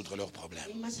de résoudre leurs problèmes.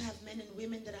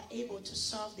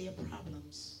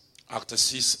 Acte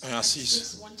 6, 1 à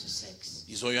 6.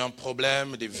 Ils ont eu un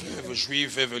problème, des veuves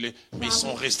juives, mais ils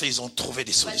sont restés, ils ont trouvé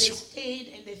des solutions.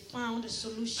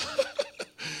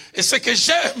 Et ce que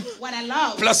j'aime,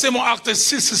 placez mon acte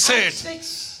 6, 7.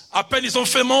 À peine ils ont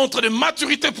fait montre de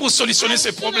maturité pour solutionner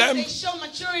ces problèmes.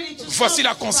 Voici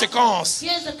la conséquence.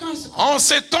 En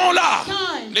ces temps-là,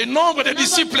 le nombre de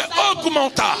disciples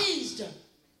augmenta.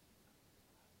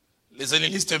 Les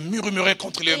hellénistes murmuraient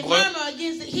contre les Hébreux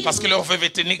parce que leur veuve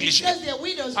était négligée.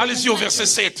 Allez-y au verset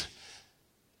 7.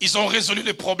 Ils ont résolu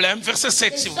le problème. Verset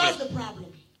 7, They si vous voulez. solved the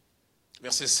problem.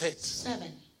 Verset 7. 7.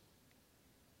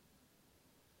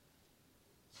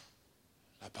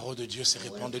 La parole de Dieu s'est The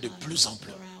word répandue of de God plus en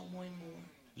plus. went around more and more.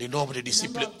 Le nombre de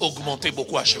disciples augmentait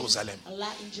beaucoup à Jérusalem. A lot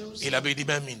in Jerusalem. Il avait dit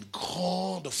même une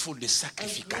grande foule de A great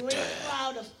sacrificateurs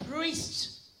crowd of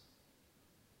priests.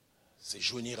 se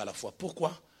joignirent à la fois.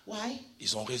 Pourquoi? Why?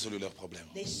 Ils ont résolu leurs problèmes.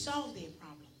 They solved their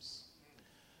problems.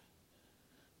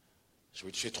 Je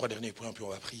vais toucher 3 derniers points, puis on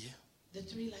va prier. The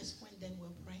 3 last points, then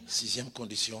we'll pray. 6e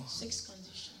condition, 6th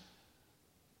condition,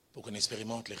 pour qu'on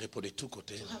expérimente le repos de tous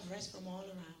côtés, to have rest from all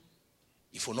around.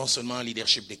 il faut non seulement un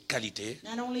leadership de qualité,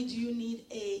 Not only do you need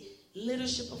a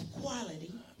leadership of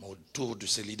quality, mais autour de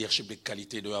ce leadership de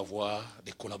qualité, il doit y avoir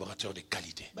des collaborateurs de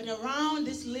qualité. but around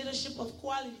this leadership of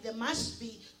quality, there must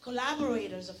be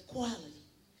collaborators of quality.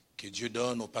 Que Dieu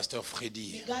donne au pasteur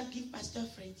Freddy May God give Pastor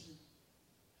Freddy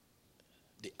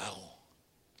des Aaron.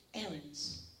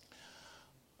 Aaron's.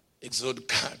 Exode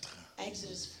 4,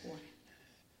 Exodus 4,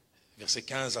 versets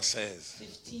 15 à 16.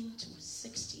 15 to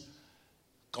 16.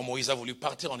 Quand Moïse a voulu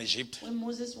partir en Égypte, When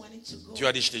Moses wanted to go, Dieu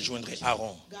a dit, je te joindrai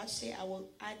Aaron. God said, I will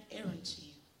add Aaron to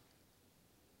you.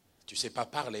 Tu ne sais pas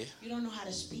parler, You don't know how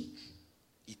to speak.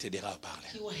 il t'aidera à parler.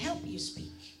 He will help you speak.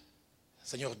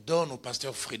 Seigneur, donne au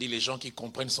pasteur Freddy les gens qui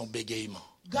comprennent son bégaiement.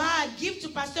 God, give to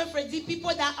Pastor Freddy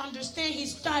people that understand his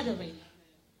stuttering.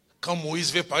 Quand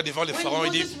Moïse veut parler devant le When pharaon,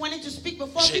 il Moses dit, wanted to speak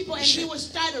before J'ai- people and he was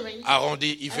stuttering, Aaron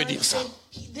dit, il veut Aaron dire ça.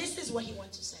 said, this is what he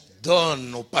wants to say.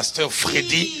 Donne au pasteur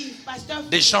Freddy Give Pastor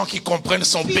des gens qui comprennent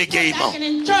son people that bégaiement. can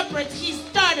interpret his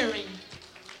stuttering.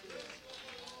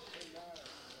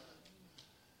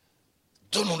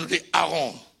 Donne-nous des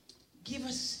Aaron Give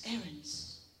us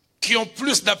Aaron's. qui ont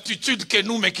plus d'aptitude que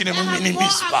nous, mais qui ne That nous have minimisent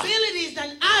more pas. abilities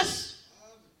than us.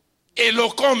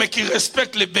 Éloquents, mais qui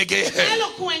respectent les bégayeurs.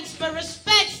 Eloquence, but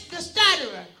respects the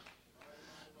stutterer.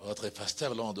 Votre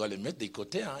pasteur, là, on doit le mettre des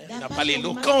côtés. Hein. Il That n'a pas pastor, we must put him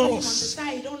on the l'éloquence,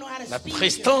 side. He don't know how to la speak.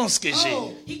 prestance que j'ai.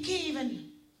 Oh, he can't even.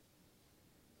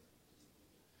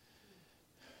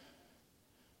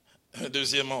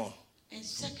 Deuxièmement, And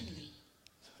secondly,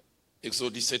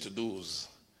 Exode 17, 12.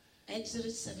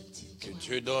 Exodus 17, Que 12.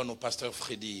 Dieu donne au pasteur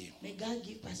Freddy May God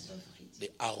give Pastor Freddy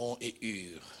des Aaron et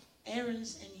Hur.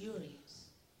 Aaron's and Uri's.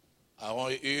 Aaron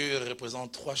et Hur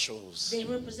représentent 3 choses. They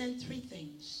represent 3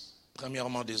 things.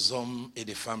 Premièrement, des hommes et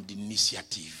des femmes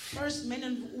d'initiative. First, men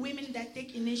and women that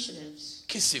take initiatives.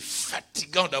 Que c'est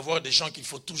fatigant d'avoir des gens qu'il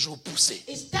faut toujours pousser.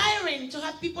 It's tiring to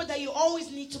have people that you always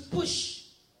need to push.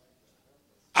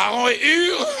 Aaron et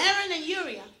Hur, Aaron and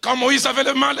Uriah. quand Moïse avait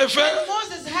les mains levées, When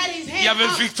Moses had his il y hands avait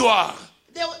up, victoire.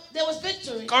 there was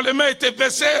victory. Quand les mains étaient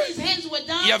baissées, His hands were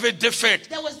down. il y avait défaite.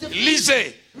 There was defeat.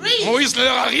 Lisez. Read. Moïse ne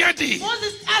leur a rien dit.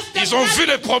 Moses asked them Ils ont not- vu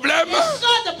les problèmes. They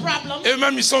saw the problem.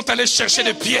 Eux-mêmes, ils sont allés chercher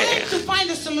des They pierres. went to find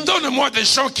a solution. Donne-moi des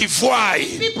gens qui voient.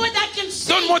 People that can see.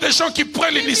 Donne-moi des gens qui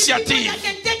prennent Maybe people l'initiative. that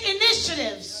can take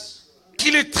initiatives.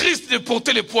 Qu'il est triste de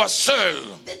porter le poids seul.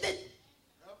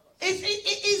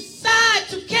 It's sad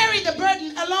to carry the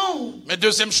burden alone. Mais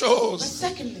deuxième But chose,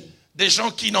 secondly, des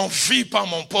gens qui n'envient pas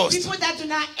mon poste. people that do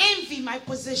not envy my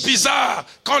position. Bizarre,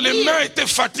 quand les mains étaient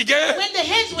fatiguées, When the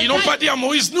hands were ils n'ont pas tied, dit à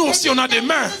Moïse, nous aussi on a des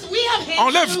mains. we have hands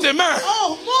Enlève too. tes mains.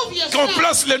 Oh, move yourself. Qu'on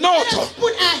place les Let nôtres, us put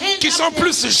our hands qui up sont there.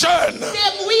 plus jeunes.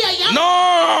 Them, we are young.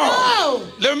 Non, No.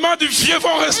 les mains du vieux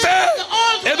vont rester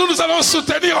et nous allons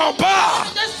soutenir en bas.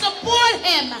 Just support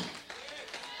him.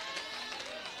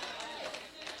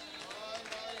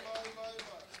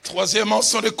 Troisièmement,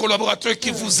 ce sont des collaborateurs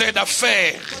qui vous aident à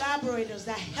faire Collaborators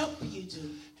that help you do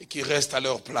et qui restent à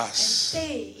leur and place.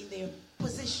 stay in their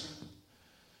position.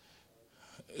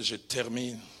 Je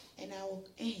termine And I will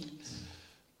end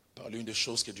par l'une des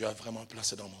choses que Dieu a vraiment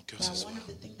placées dans mon cœur by ce soir. one of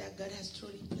the things that God has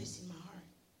truly placed in my heart.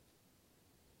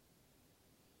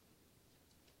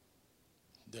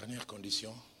 Dernière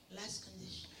condition, Last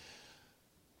condition.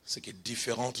 c'est que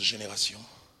différentes générations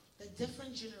The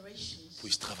different generations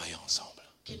puissent travailler ensemble.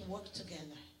 can work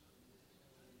together.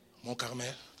 Mon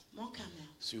Carmel, Mont Carmel.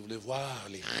 si vous voulez voir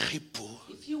les repos,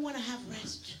 If you want to have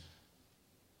rest,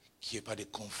 qu'il n'y ait pas de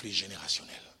conflits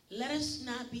générationnels.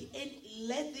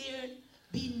 let there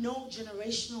be no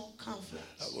generational conflict.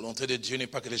 La volonté de Dieu n'est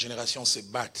pas que les générations se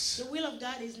battent. The will of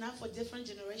God is not for different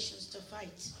generations to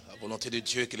fight. La volonté de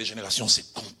Dieu est que les générations se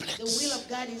The complètent. will of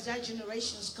God is that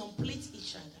generations complete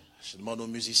each other. Je demande aux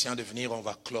musiciens de venir, on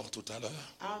va clore tout à l'heure.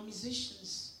 Our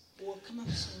musicians will come up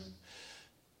soon.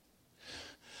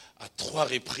 À 3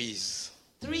 reprises,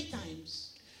 3 times.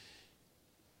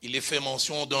 il est fait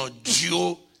mention d'un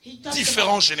duo He talks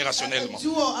différents about générationnellement. a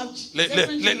duo of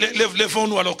different generations.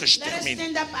 Lèvons-nous alors que je Let us termine.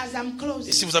 stand up as I'm Et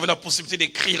closing. si vous avez la possibilité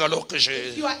d'écrire alors que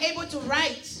If you are able to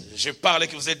write je parle et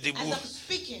que vous êtes as debout, I'm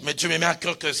speaking, mais Dieu me met à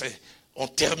cœur que on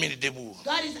termine debout.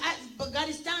 but God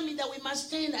is telling me that we must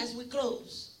stand as we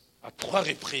close. À 3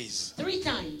 reprises. 3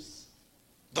 times.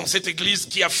 Dans cette église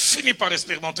qui a fini par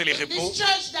expérimenter les This repos,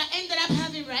 church that ended up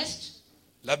having rest,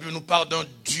 la Bible nous parle d'un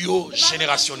duo the Bible talks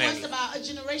générationnel. about a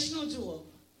generational duo.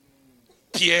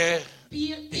 Pierre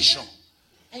Peter et Jean.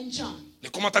 and John. Les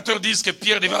commentateurs disent que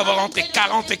Pierre devait avoir entre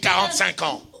 40 et 45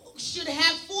 ans. Should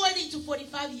have 40 to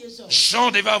 45 years old. Jean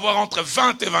devait avoir entre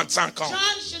 20 et 25 ans. John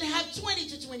should have 20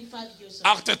 to 25 years old.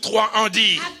 Acte 3:1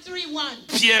 dit, Act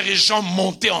 3:1. Pierre et Jean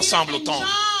montaient ensemble au Peter temple.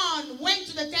 and John went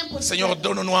to the temple Seigneur,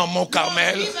 together. donne-nous un Mont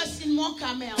Carmel, Lord, give us in Mont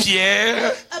Carmel.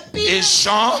 Pierre A Peter et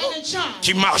Jean and a John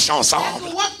qui marchent that ensemble.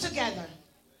 will work together.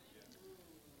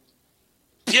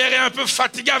 Pierre est un peu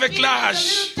fatigué avec Peter is a l'âge.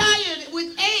 little tired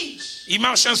with age. Il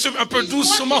marche un peu He's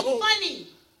doucement. walking funny.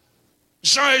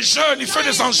 Jean est jeune, il fait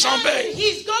des John is young. enjambées.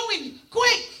 He's going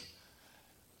quick.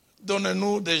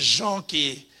 Donne-nous des gens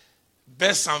qui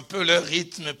baissent un peu leur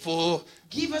rythme pour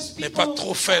Give us ne people pas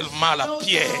trop faire mal à slow down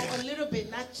Pierre. a little bit,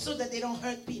 not so that they don't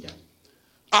hurt Peter.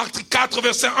 Acte 4,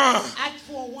 verset 1. Act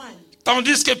 4:1.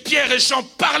 Tandis que Pierre et Jean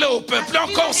parlaient au peuple, As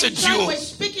encore Peter ce and John duo. were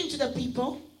speaking to the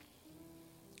people.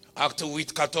 Acte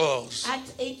 8, 14.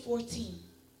 Act 8:14.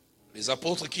 Les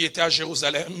apôtres qui étaient à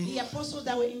Jérusalem, The apostles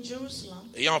that were in Jerusalem,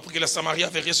 ayant appris que la Samarie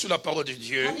avait reçu la parole de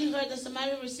Dieu, having heard that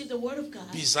Samaria received the word of God,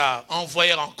 bizarre,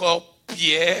 envoyèrent encore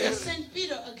Pierre they sent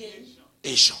Peter again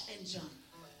et Jean. and John.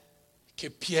 Que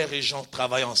Pierre et Jean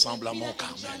travaillent ensemble à Peter Mont and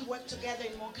Carmel. John worked together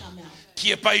in Mont Carmel. Qu'il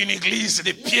n'y ait pas une église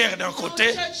de Pierre d'un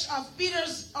côté Church of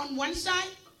Peter's on one side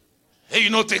et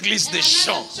une autre église and de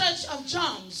Jean. another church of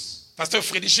John's. Pasteur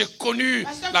Freddy, j'ai connu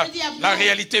Pasteur la, Freddy a la vu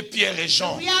réalité Pierre et The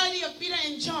Jean. reality of Peter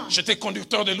and John. J'étais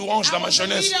conducteur de louanges dans ma I was the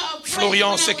jeunesse. leader of praise Florian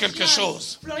when I sait was quelque young.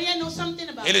 chose. Florian knows something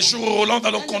about Et les that. jours où Roland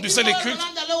alors And the conduisait les people cultes,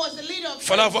 around the Lord was the leader of il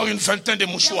fallait praise. avoir une vingtaine de There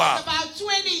was mouchoirs about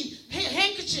 20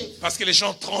 handkerchiefs. parce que les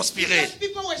gens transpiraient. Because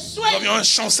people were Nous sweating. avions un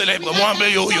chant célèbre, We moi, had that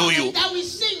yo, yo, song yo. that we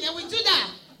sing and we do that.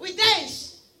 We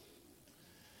dance.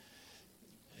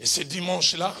 Et ce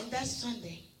dimanche-là, And that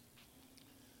Sunday,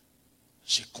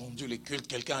 j'ai conduit les cultes.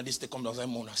 Quelqu'un a dit que c'était comme dans un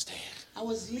monastère. I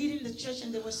was leading the church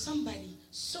and there was somebody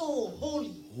so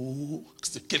holy.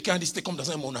 Quelqu'un a dit que c'était comme dans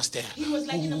un monastère. He was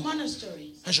like in a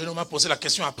monastery. Un jeune homme m'a posé la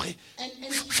question après. And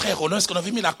Frère Roland, est-ce qu'on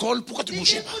avait mis la colle? Pourquoi tu ne they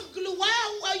bougeais pas? put glue.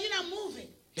 Why are you not moving?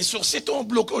 Les sourcils t'ont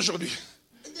bloqué aujourd'hui.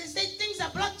 They say things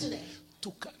are blocked today.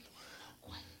 Tout calme.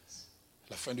 Quiet.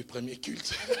 La fin du premier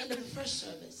culte. At the end of the first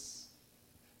service,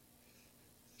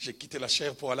 J'ai quitté la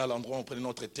chaire pour aller à l'endroit où on prenait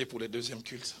notre thé pour le deuxième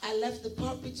culte. I left the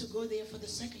pulpit to go there for the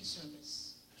second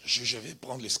service. Je vais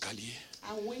prendre l'escalier.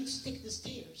 I went to take the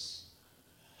stairs.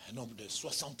 Un homme de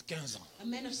 75 ans, A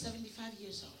man of 75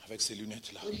 years old, avec ses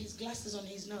lunettes là. with his glasses on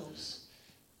his nose.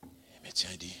 Le médecin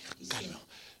dit, calme,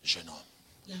 jeune homme.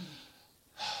 Young man,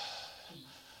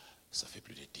 Ça fait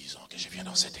plus de 10 ans que je viens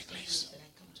dans cette église. that I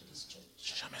come to this church.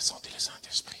 Je n'ai jamais senti le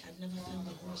Saint-Esprit. I've never felt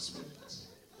the Holy Spirit.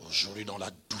 Aujourd'hui, dans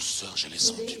la douceur, je l'ai Today,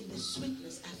 senti. in the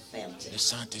sweetness, I felt Le it.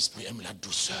 Saint-Esprit aime la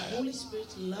douceur. The Holy Spirit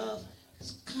love,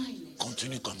 His kindness,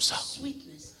 Continue comme ça.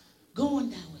 sweetness. Go on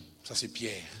that way. Ça, c'est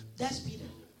Pierre. That's Peter.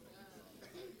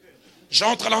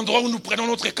 J'entre à l'endroit où nous prenons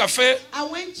notre café. I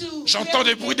went to. J'entends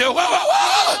des bruits de waouh, waouh,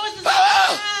 waouh,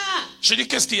 waouh. Je dis,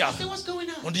 qu'est-ce qu'il y a? I said, what's going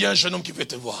on? On dit, il y a un jeune homme qui veut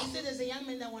te voir. He said, there's a young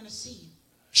man that want to see you.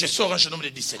 Je sors un jeune homme de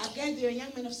 17 I ans. get there, a young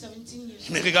man of 17 years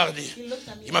Il me old. regarde. He looked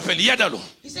at me. Il m'appelle Yadalo.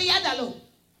 He said, Yadalo,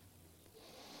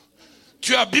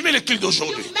 Tu as abîmé le culte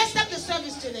d'aujourd'hui. you messed up the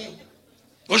service today.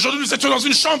 Aujourd'hui, nous étions dans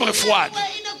une chambre froide. We're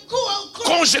in a cool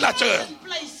Congélateur.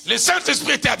 place. Le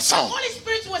Saint-Esprit était absent. Holy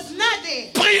Spirit was not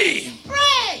there. Prie.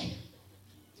 Pray.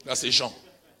 Là, c'est Jean.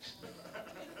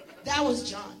 That was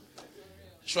John.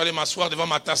 Je suis allé m'asseoir devant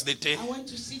ma tasse de thé. I went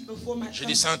to sit before my J'ai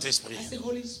dit, cup. Saint-Esprit. I said,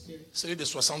 Holy Spirit. Celui de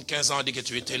 75 ans a dit que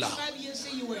tu étais là. 5 years say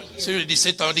you were here. Celui de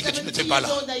 17 ans a dit que tu 70 n'étais pas years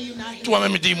là. old that you're not here.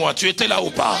 Toi-même, dis-moi, tu étais là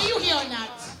ou pas? Are you here or not?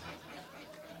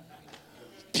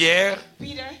 Pierre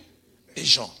Peter et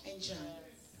Jean. and John.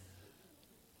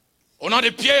 Au nom de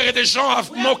Pierre et de Jean à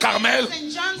Mont Carmel,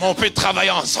 on peut travailler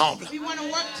ensemble. We want to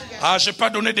work together. Ah, je n'ai pas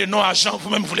donné de nom à Jean,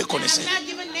 vous-même vous les I connaissez. have not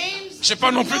given names. Je n'ai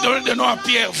pas non plus donné de nom à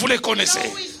Pierre, vous les You connaissez. know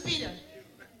who is Peter.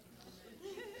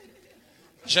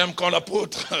 J'aime quand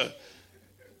l'apôtre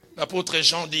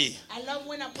Jean dit, I love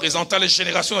when I présentant les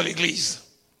générations dans l'église.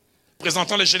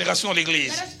 Présentant les générations dans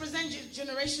l'église. Let us present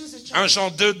generations of church. 1 Jean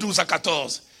 2, 12 à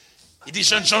 14. Il dit,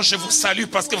 jeunes gens, je vous salue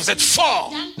parce que vous êtes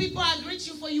forts. Young people, I greet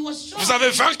you for you are strong. Vous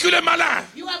avez vaincu les malins.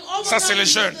 You have overcome Ça, c'est les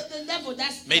jeunes. the devil.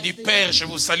 Mais il dit, Père, je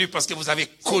vous salue parce que vous avez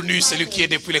connu celui qui est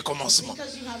depuis les commencements.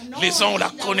 Les uns ont la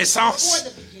connaissance,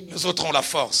 les autres ont la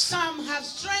force.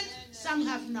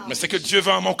 Mais c'est que Dieu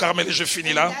veut à Mont Carmel, et je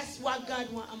finis là.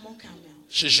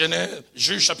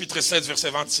 Juge chapitre 16,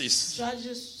 verset 26.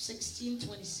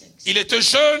 Il était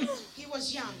jeune,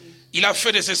 il a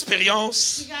fait des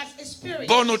expériences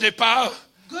bonnes au départ,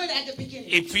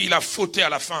 et puis il a fauté à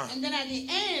la fin.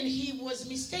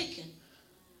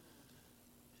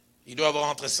 Il doit avoir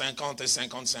entre 50 et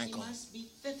 55 ans.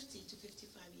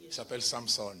 Il s'appelle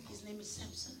Samson.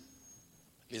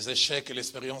 Les échecs et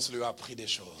l'expérience lui ont appris des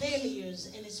choses.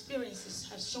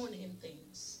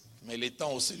 Mais le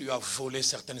temps aussi lui a volé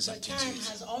certaines attitudes.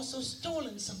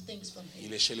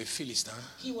 Il est chez les Philistins.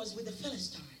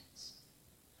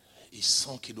 Il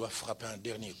sent qu'il doit frapper un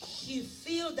dernier coup.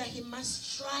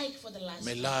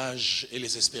 Mais l'âge et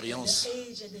les expériences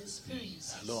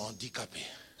l'ont handicapé.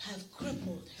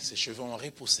 Ses cheveux ont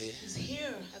repoussé.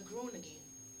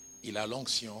 Il a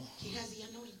l'onction,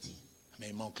 mais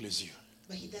il manque les yeux.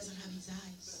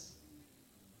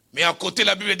 Mais à côté,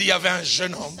 la Bible dit qu'il y avait un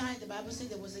jeune homme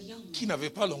qui n'avait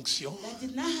pas l'onction,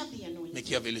 mais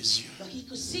qui avait les yeux.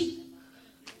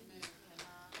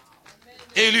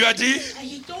 Et il lui a dit,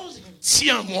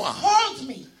 tiens-moi,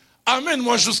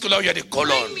 amène-moi jusque là où il y a des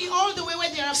colonnes.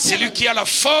 Celui qui a la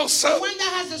force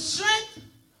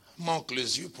manque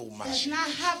les yeux pour marcher.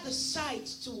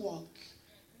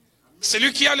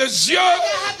 Celui qui a les yeux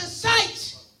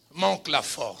manque la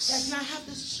force.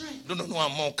 Donne-nous un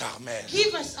Mont Carmel.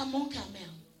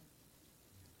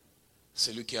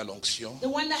 Celui qui a l'onction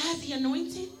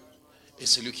et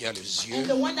celui qui a les yeux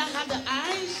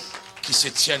qui se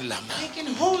tiennent la main.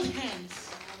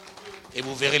 Et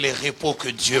vous verrez les repos que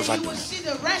Dieu va donner.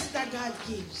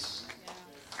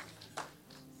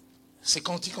 Ces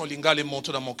cantiques en lingala les montent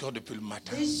dans mon cœur depuis le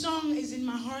matin.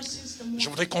 Je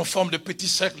voudrais qu'on forme de petits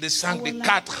cercles de 5, de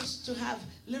 4.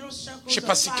 Je ne sais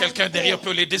pas si quelqu'un derrière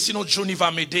peut l'aider, sinon Johnny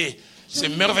va m'aider. C'est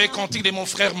merveilleux cantique de mon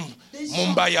frère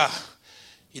Mumbaya.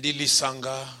 Il dit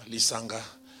Lisanga, Lisanga,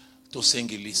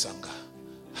 Tosengi Lisanga.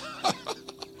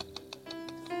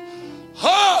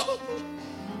 Oh!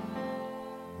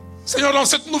 Seigneur, dans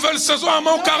cette nouvelle saison à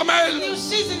Mont Carmel,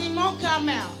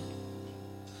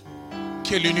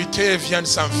 que l'unité vienne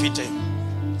s'inviter.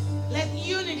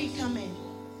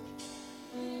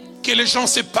 Que les gens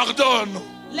se pardonnent.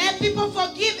 Let people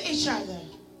forgive each other.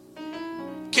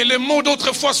 Que les maux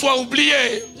d'autrefois soient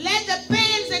oubliés. Let the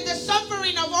pains and the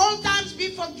suffering of all times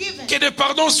be forgiven. Que des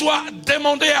pardons soient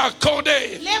demandés et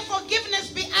accordés. Let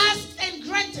forgiveness be asked and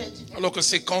granted. Alors que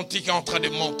ces cantiques sont en train de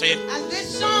monter, As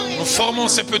this song nous is formons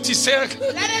ces petits cercles.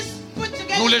 let us put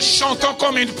together Nous les chantons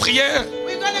comme une prière.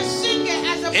 We're going to sing it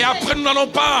as a Et prayer. après, nous n'allons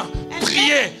pas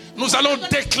prier. Nous allons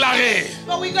déclarer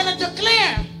But we're going to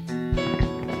declare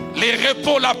les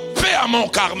repos, la paix à Mont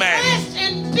Carmel. rest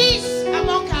and peace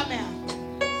among Carmel.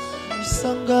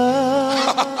 Sanga,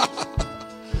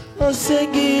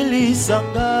 osengili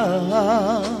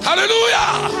sanga.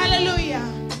 Alléluia. Hallelujah.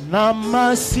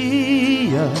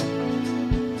 Namasia,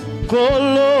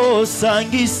 kolo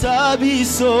sangisa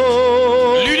biso.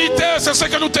 L'unité, c'est ce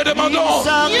que nous te demandons.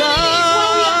 Unity is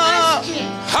what we are asking.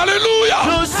 Alléluia.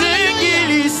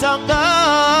 Osengili sanga.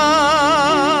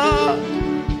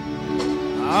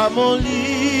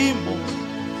 Amolimo.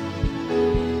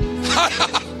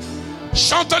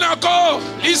 Chantez encore.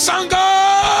 Lisanga.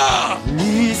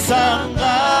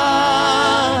 Lisanga,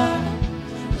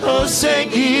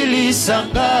 osengili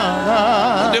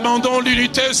sanga. Demandons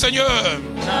l'unité, Seigneur.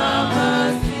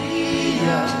 Namasia,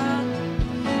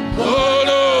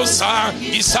 Kolo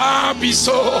sangisa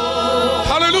biso.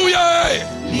 Alléluia.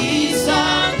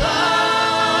 lisanga,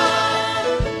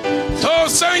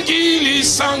 Tosengi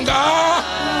lisanga.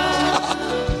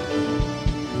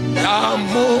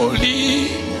 Namoli.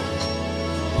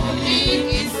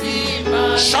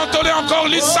 Chantez encore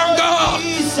lisanga.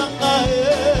 lisanga,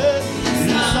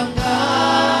 lisanga,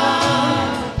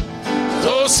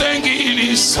 Tosengi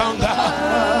lisanga.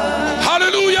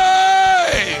 Alléluia.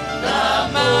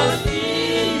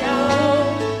 namasia,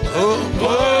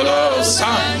 Kolo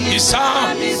sangisa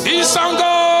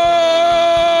lisanga.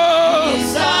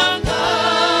 lisanga,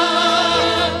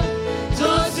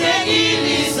 tosegi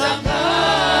lisanga,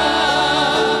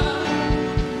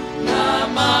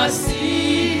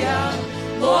 namasia,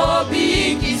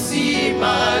 obikisi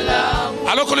malamu.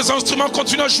 Alors que les instruments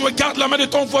continuent à jouer, garde la main de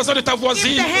ton voisin, de ta Keep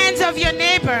voisine. the hands of your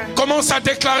neighbor. Commence à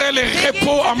déclarer les Begin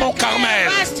repos à to Mont declare Carmel.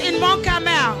 rest in Mont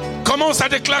Carmel. Commence à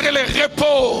déclarer les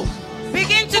repos.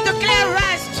 Begin to declare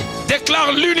rest.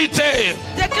 Déclare l'unité.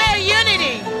 Declare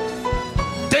unity.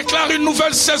 Déclare une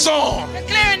nouvelle saison.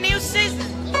 Declare a new season.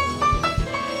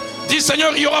 Dis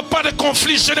Seigneur, il n'y aura pas de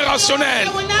conflit générationnel.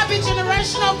 There will not be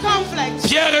generational conflicts.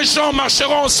 Pierre et Jean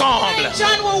marcheront ensemble. And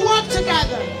John will walk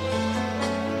together.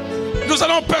 Nous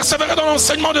allons persévérer dans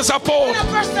l'enseignement des apôtres. We're going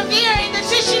to persevere in the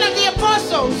teaching of the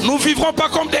apostles. Nous ne vivrons pas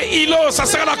comme des îlots, ça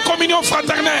sera la communion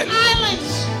fraternelle.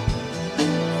 Islands.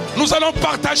 Nous allons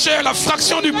partager la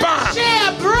fraction du pain.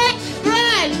 Share, break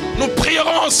bread. Nous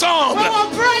prierons ensemble. We will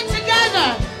pray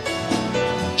together.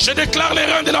 Je déclare les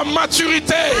reins de la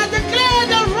maturité. I declare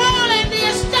the role and the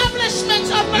establishment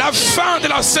of La fin de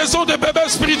la saison des bébés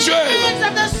spirituels. the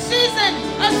of the season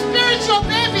of spiritual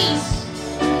babies.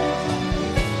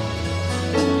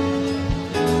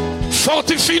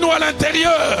 Fortifie-nous à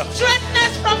l'intérieur. Strengthen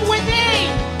us from within.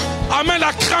 Amène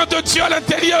la crainte de Dieu à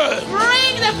l'intérieur.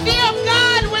 Bring the fear of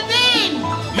God within.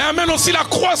 Mais amène aussi la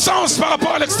croissance par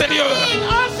rapport à l'extérieur. Bring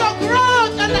also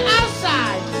growth on the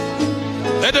outside.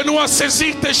 Aide-nous à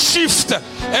saisir tes shifts.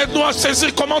 Aide-nous à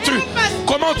saisir comment tu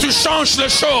changes les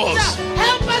choses.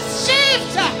 Help us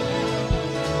shift.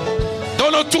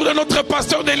 Donne autour de notre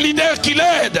pasteur des leaders qui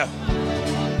l'aident.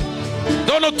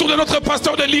 Donne autour de notre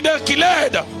pasteur des leaders qui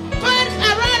l'aident. Put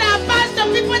around our pastor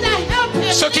people that help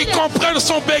him. Ceux qui comprennent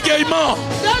son bégaiement.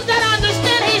 Those that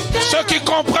understand his stuttering. Ceux qui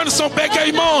comprennent son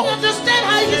bégaiement. Understand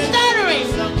how he's stuttering.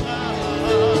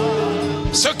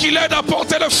 Ceux qui l'aident à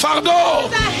porter le fardeau.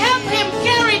 That help him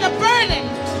carry the burden.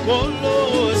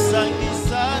 Kolo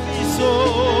sangisa biso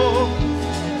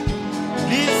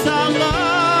lisanga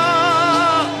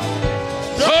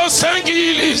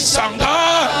Tosengi lisanga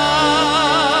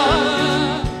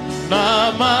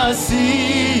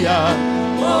Namasia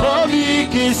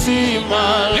Obikisima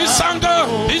Lisanga,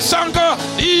 lisanga,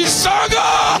 lisanga.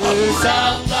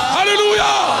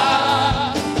 Alléluia.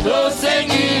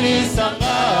 Tosengi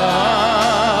lisanga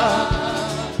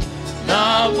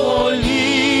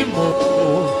Nabolimo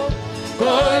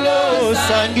Kolo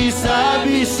sangisa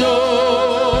biso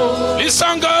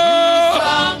Lisanga.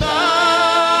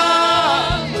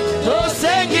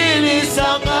 Tosengi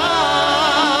lisanga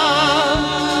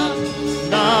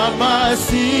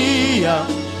Namasia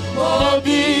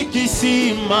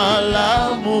Obikisima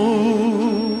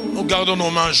lamu. Nous gardons nos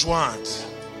mains jointes.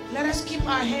 Let us keep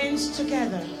our hands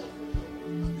together.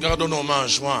 Gardons nos mains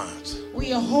jointes.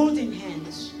 We are holding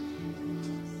hands.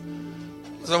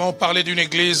 Nous avons parlé d'une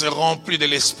église remplie de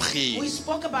l'esprit. We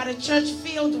spoke about a church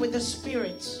filled with the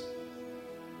Spirit.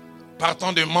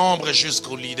 Partant des membres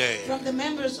jusqu'aux leaders. From the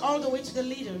members all the way to the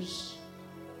leaders.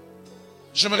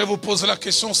 J'aimerais vous poser la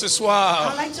question ce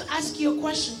soir. I'd like to ask you a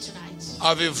question tonight.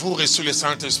 Avez-vous reçu le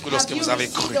Saint-Esprit lorsque Have you vous avez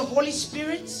received cru? the Holy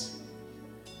Spirit?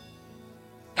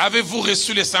 Avez-vous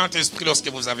reçu le Saint-Esprit lorsque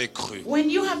vous avez cru? When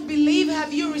you have believed,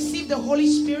 have you received the Holy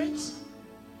Spirit?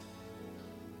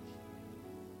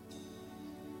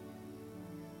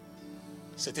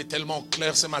 C'était tellement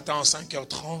clair ce matin à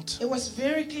 5h30. It was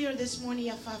very clear this morning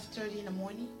at 5:30 in the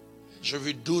morning. J'ai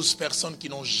vu 12 personnes qui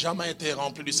n'ont jamais été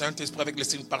remplies du Saint-Esprit avec les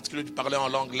signes particuliers de parler en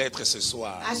langue lettres ce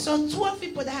soir. I saw 12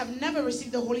 people that have never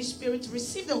received the Holy Spirit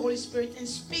receive the Holy Spirit and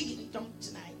speak in tongues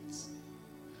tonight.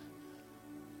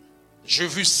 J'ai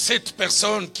vu 7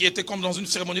 personnes qui étaient comme dans une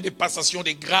cérémonie de passation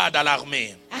des grades à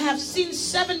l'armée. I have seen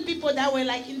 7 people that were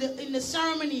like in the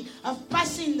ceremony of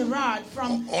passing the rod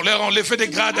from. On leur enlevait des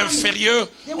grades inférieurs,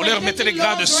 They on were leur mettait des taking low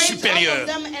grades grades off supérieurs. of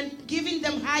them and giving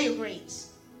them higher grades.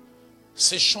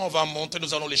 Ces chants vont monter,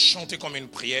 nous allons les chanter comme une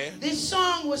prière. This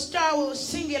song will start with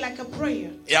singing like a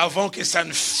prayer, Et avant que ça ne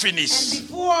and finisse,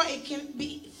 before it can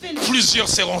be finished, plusieurs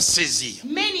seront saisis.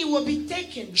 many will be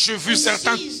taken. J'ai vu and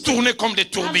certains seized. tourner comme des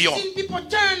I've tourbillons. seen people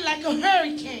turn like a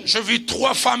hurricane. J'ai vu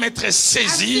 3 femmes être I've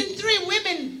saisies, seen 3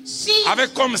 women seized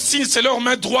avec comme signe c'est leur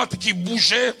main droite qui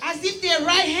bougeait. as if their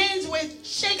right hands were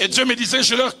shaking. Et Dieu me disait,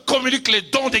 je leur communique les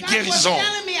dons de God was guérison.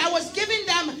 telling me I was giving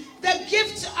them the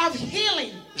gift of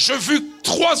healing. J'ai vu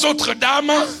 3 autres dames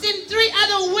I've seen 3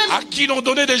 other à women qui l'on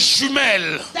donnait des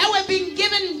jumelles. that were being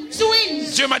given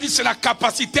twins. Dieu m'a dit, c'est la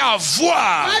capacité à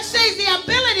voir. God says the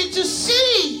ability to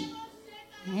see.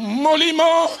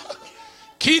 Molimo,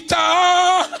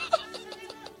 Kita,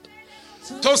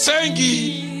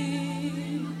 Tosengi,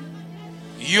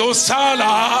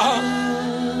 Yosala,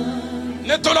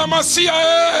 Netola Masia.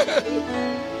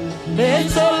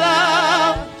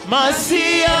 Netola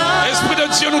Masia Esprit de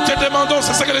Dieu, nous te demandons,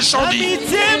 c'est ça que les chants disent.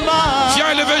 Amitema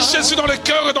Viens élever Jésus dans le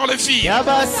cœur et dans les vies.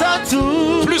 Yabasatu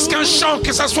Plus qu'un chant,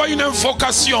 que ça soit une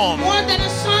invocation. More than a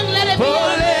song, let it be Pole a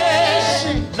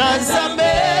invocation. Nazambe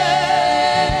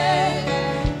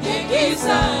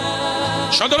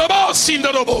Chandalobo,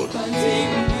 Sindalobo.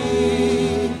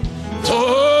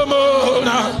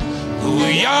 Tomona,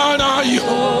 Uyana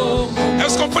yo.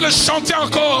 Est-ce qu'on peut le chanter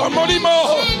encore? Molimo,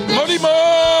 Molimo.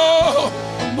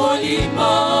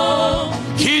 Molimo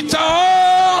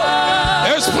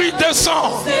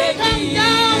descends. Come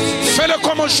down. Fais-le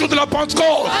comme au jour de la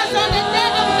Pentecôte. As on the day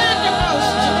of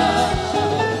Pentecost.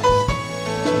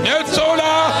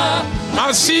 Etola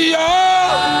Masia.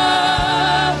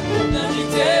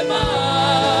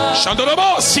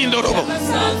 Chandorobo, Sindorobo.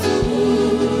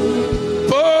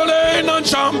 Pole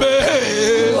Nanchambe.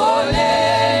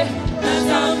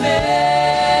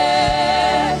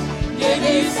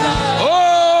 Oh,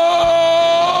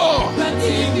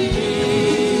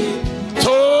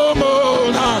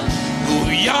 Tomona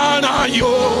Guyana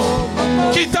yo.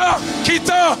 Kita,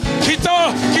 kita,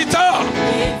 kita, kita.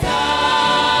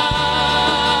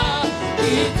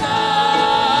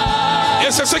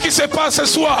 Et c'est ce qui se passe ce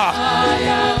soir.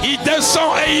 Il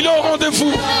descend et il est au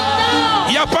rendez-vous.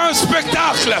 Il n'y a pas un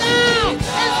spectacle.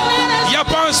 Il n'y a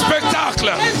pas un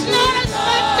spectacle. It's not a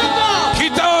spectacle.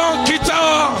 Kita, kita.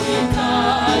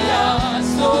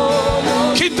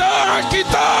 Kita,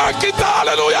 kita, kita.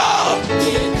 Alléluia.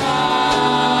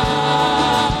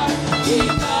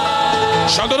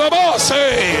 Chant de la bosse.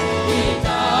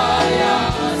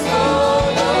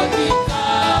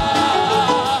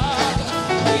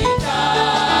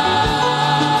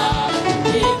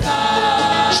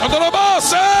 Chant de la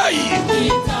bosse.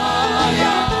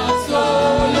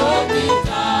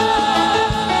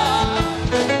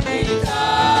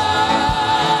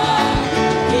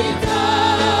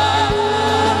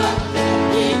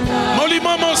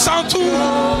 Molimo Monsanto.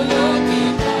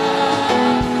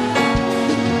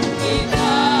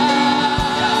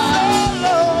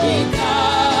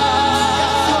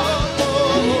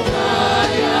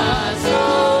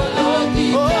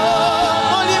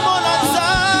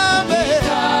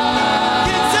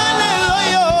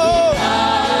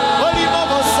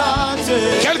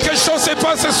 Quelque chose se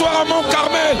passe ce soir à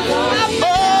Mont-Carmel.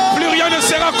 Plus rien ne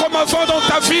sera comme avant dans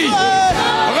ta vie.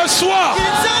 Reçois,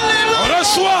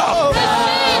 reçois,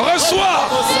 reçois.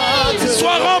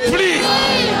 Sois rempli.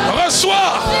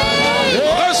 Reçois,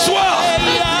 reçois,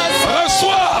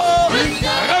 reçois,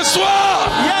 reçois.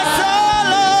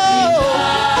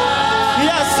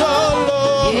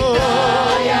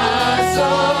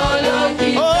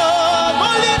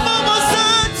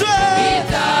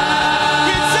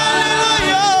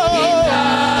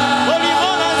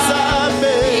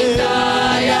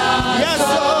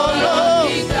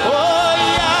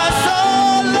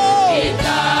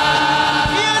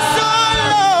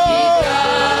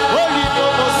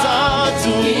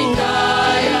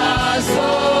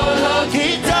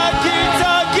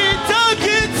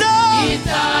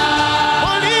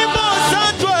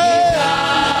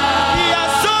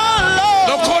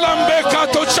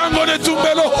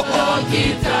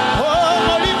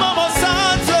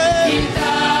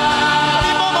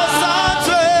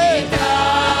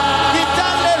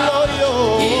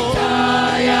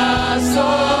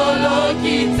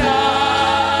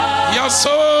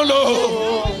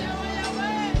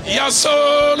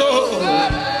 Solo,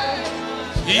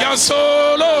 ya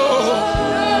solo,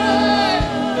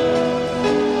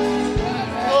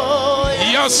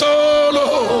 ya solo.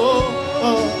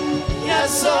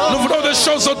 Nous voulons des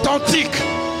choses authentiques.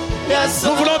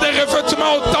 Nous voulons des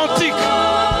revêtements authentiques.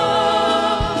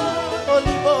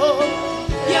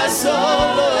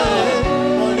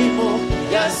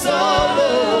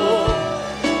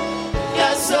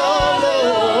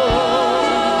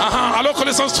 Alors que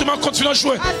les instruments continuent à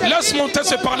jouer, laisse monter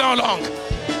se parler en langue.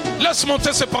 Laisse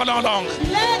monter se parler en langue.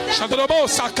 Chandobo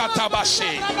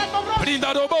sakatabashi.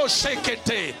 Brindadobo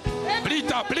shekete.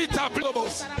 Blita, blita,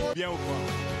 blobos. Bien ou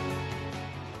pas?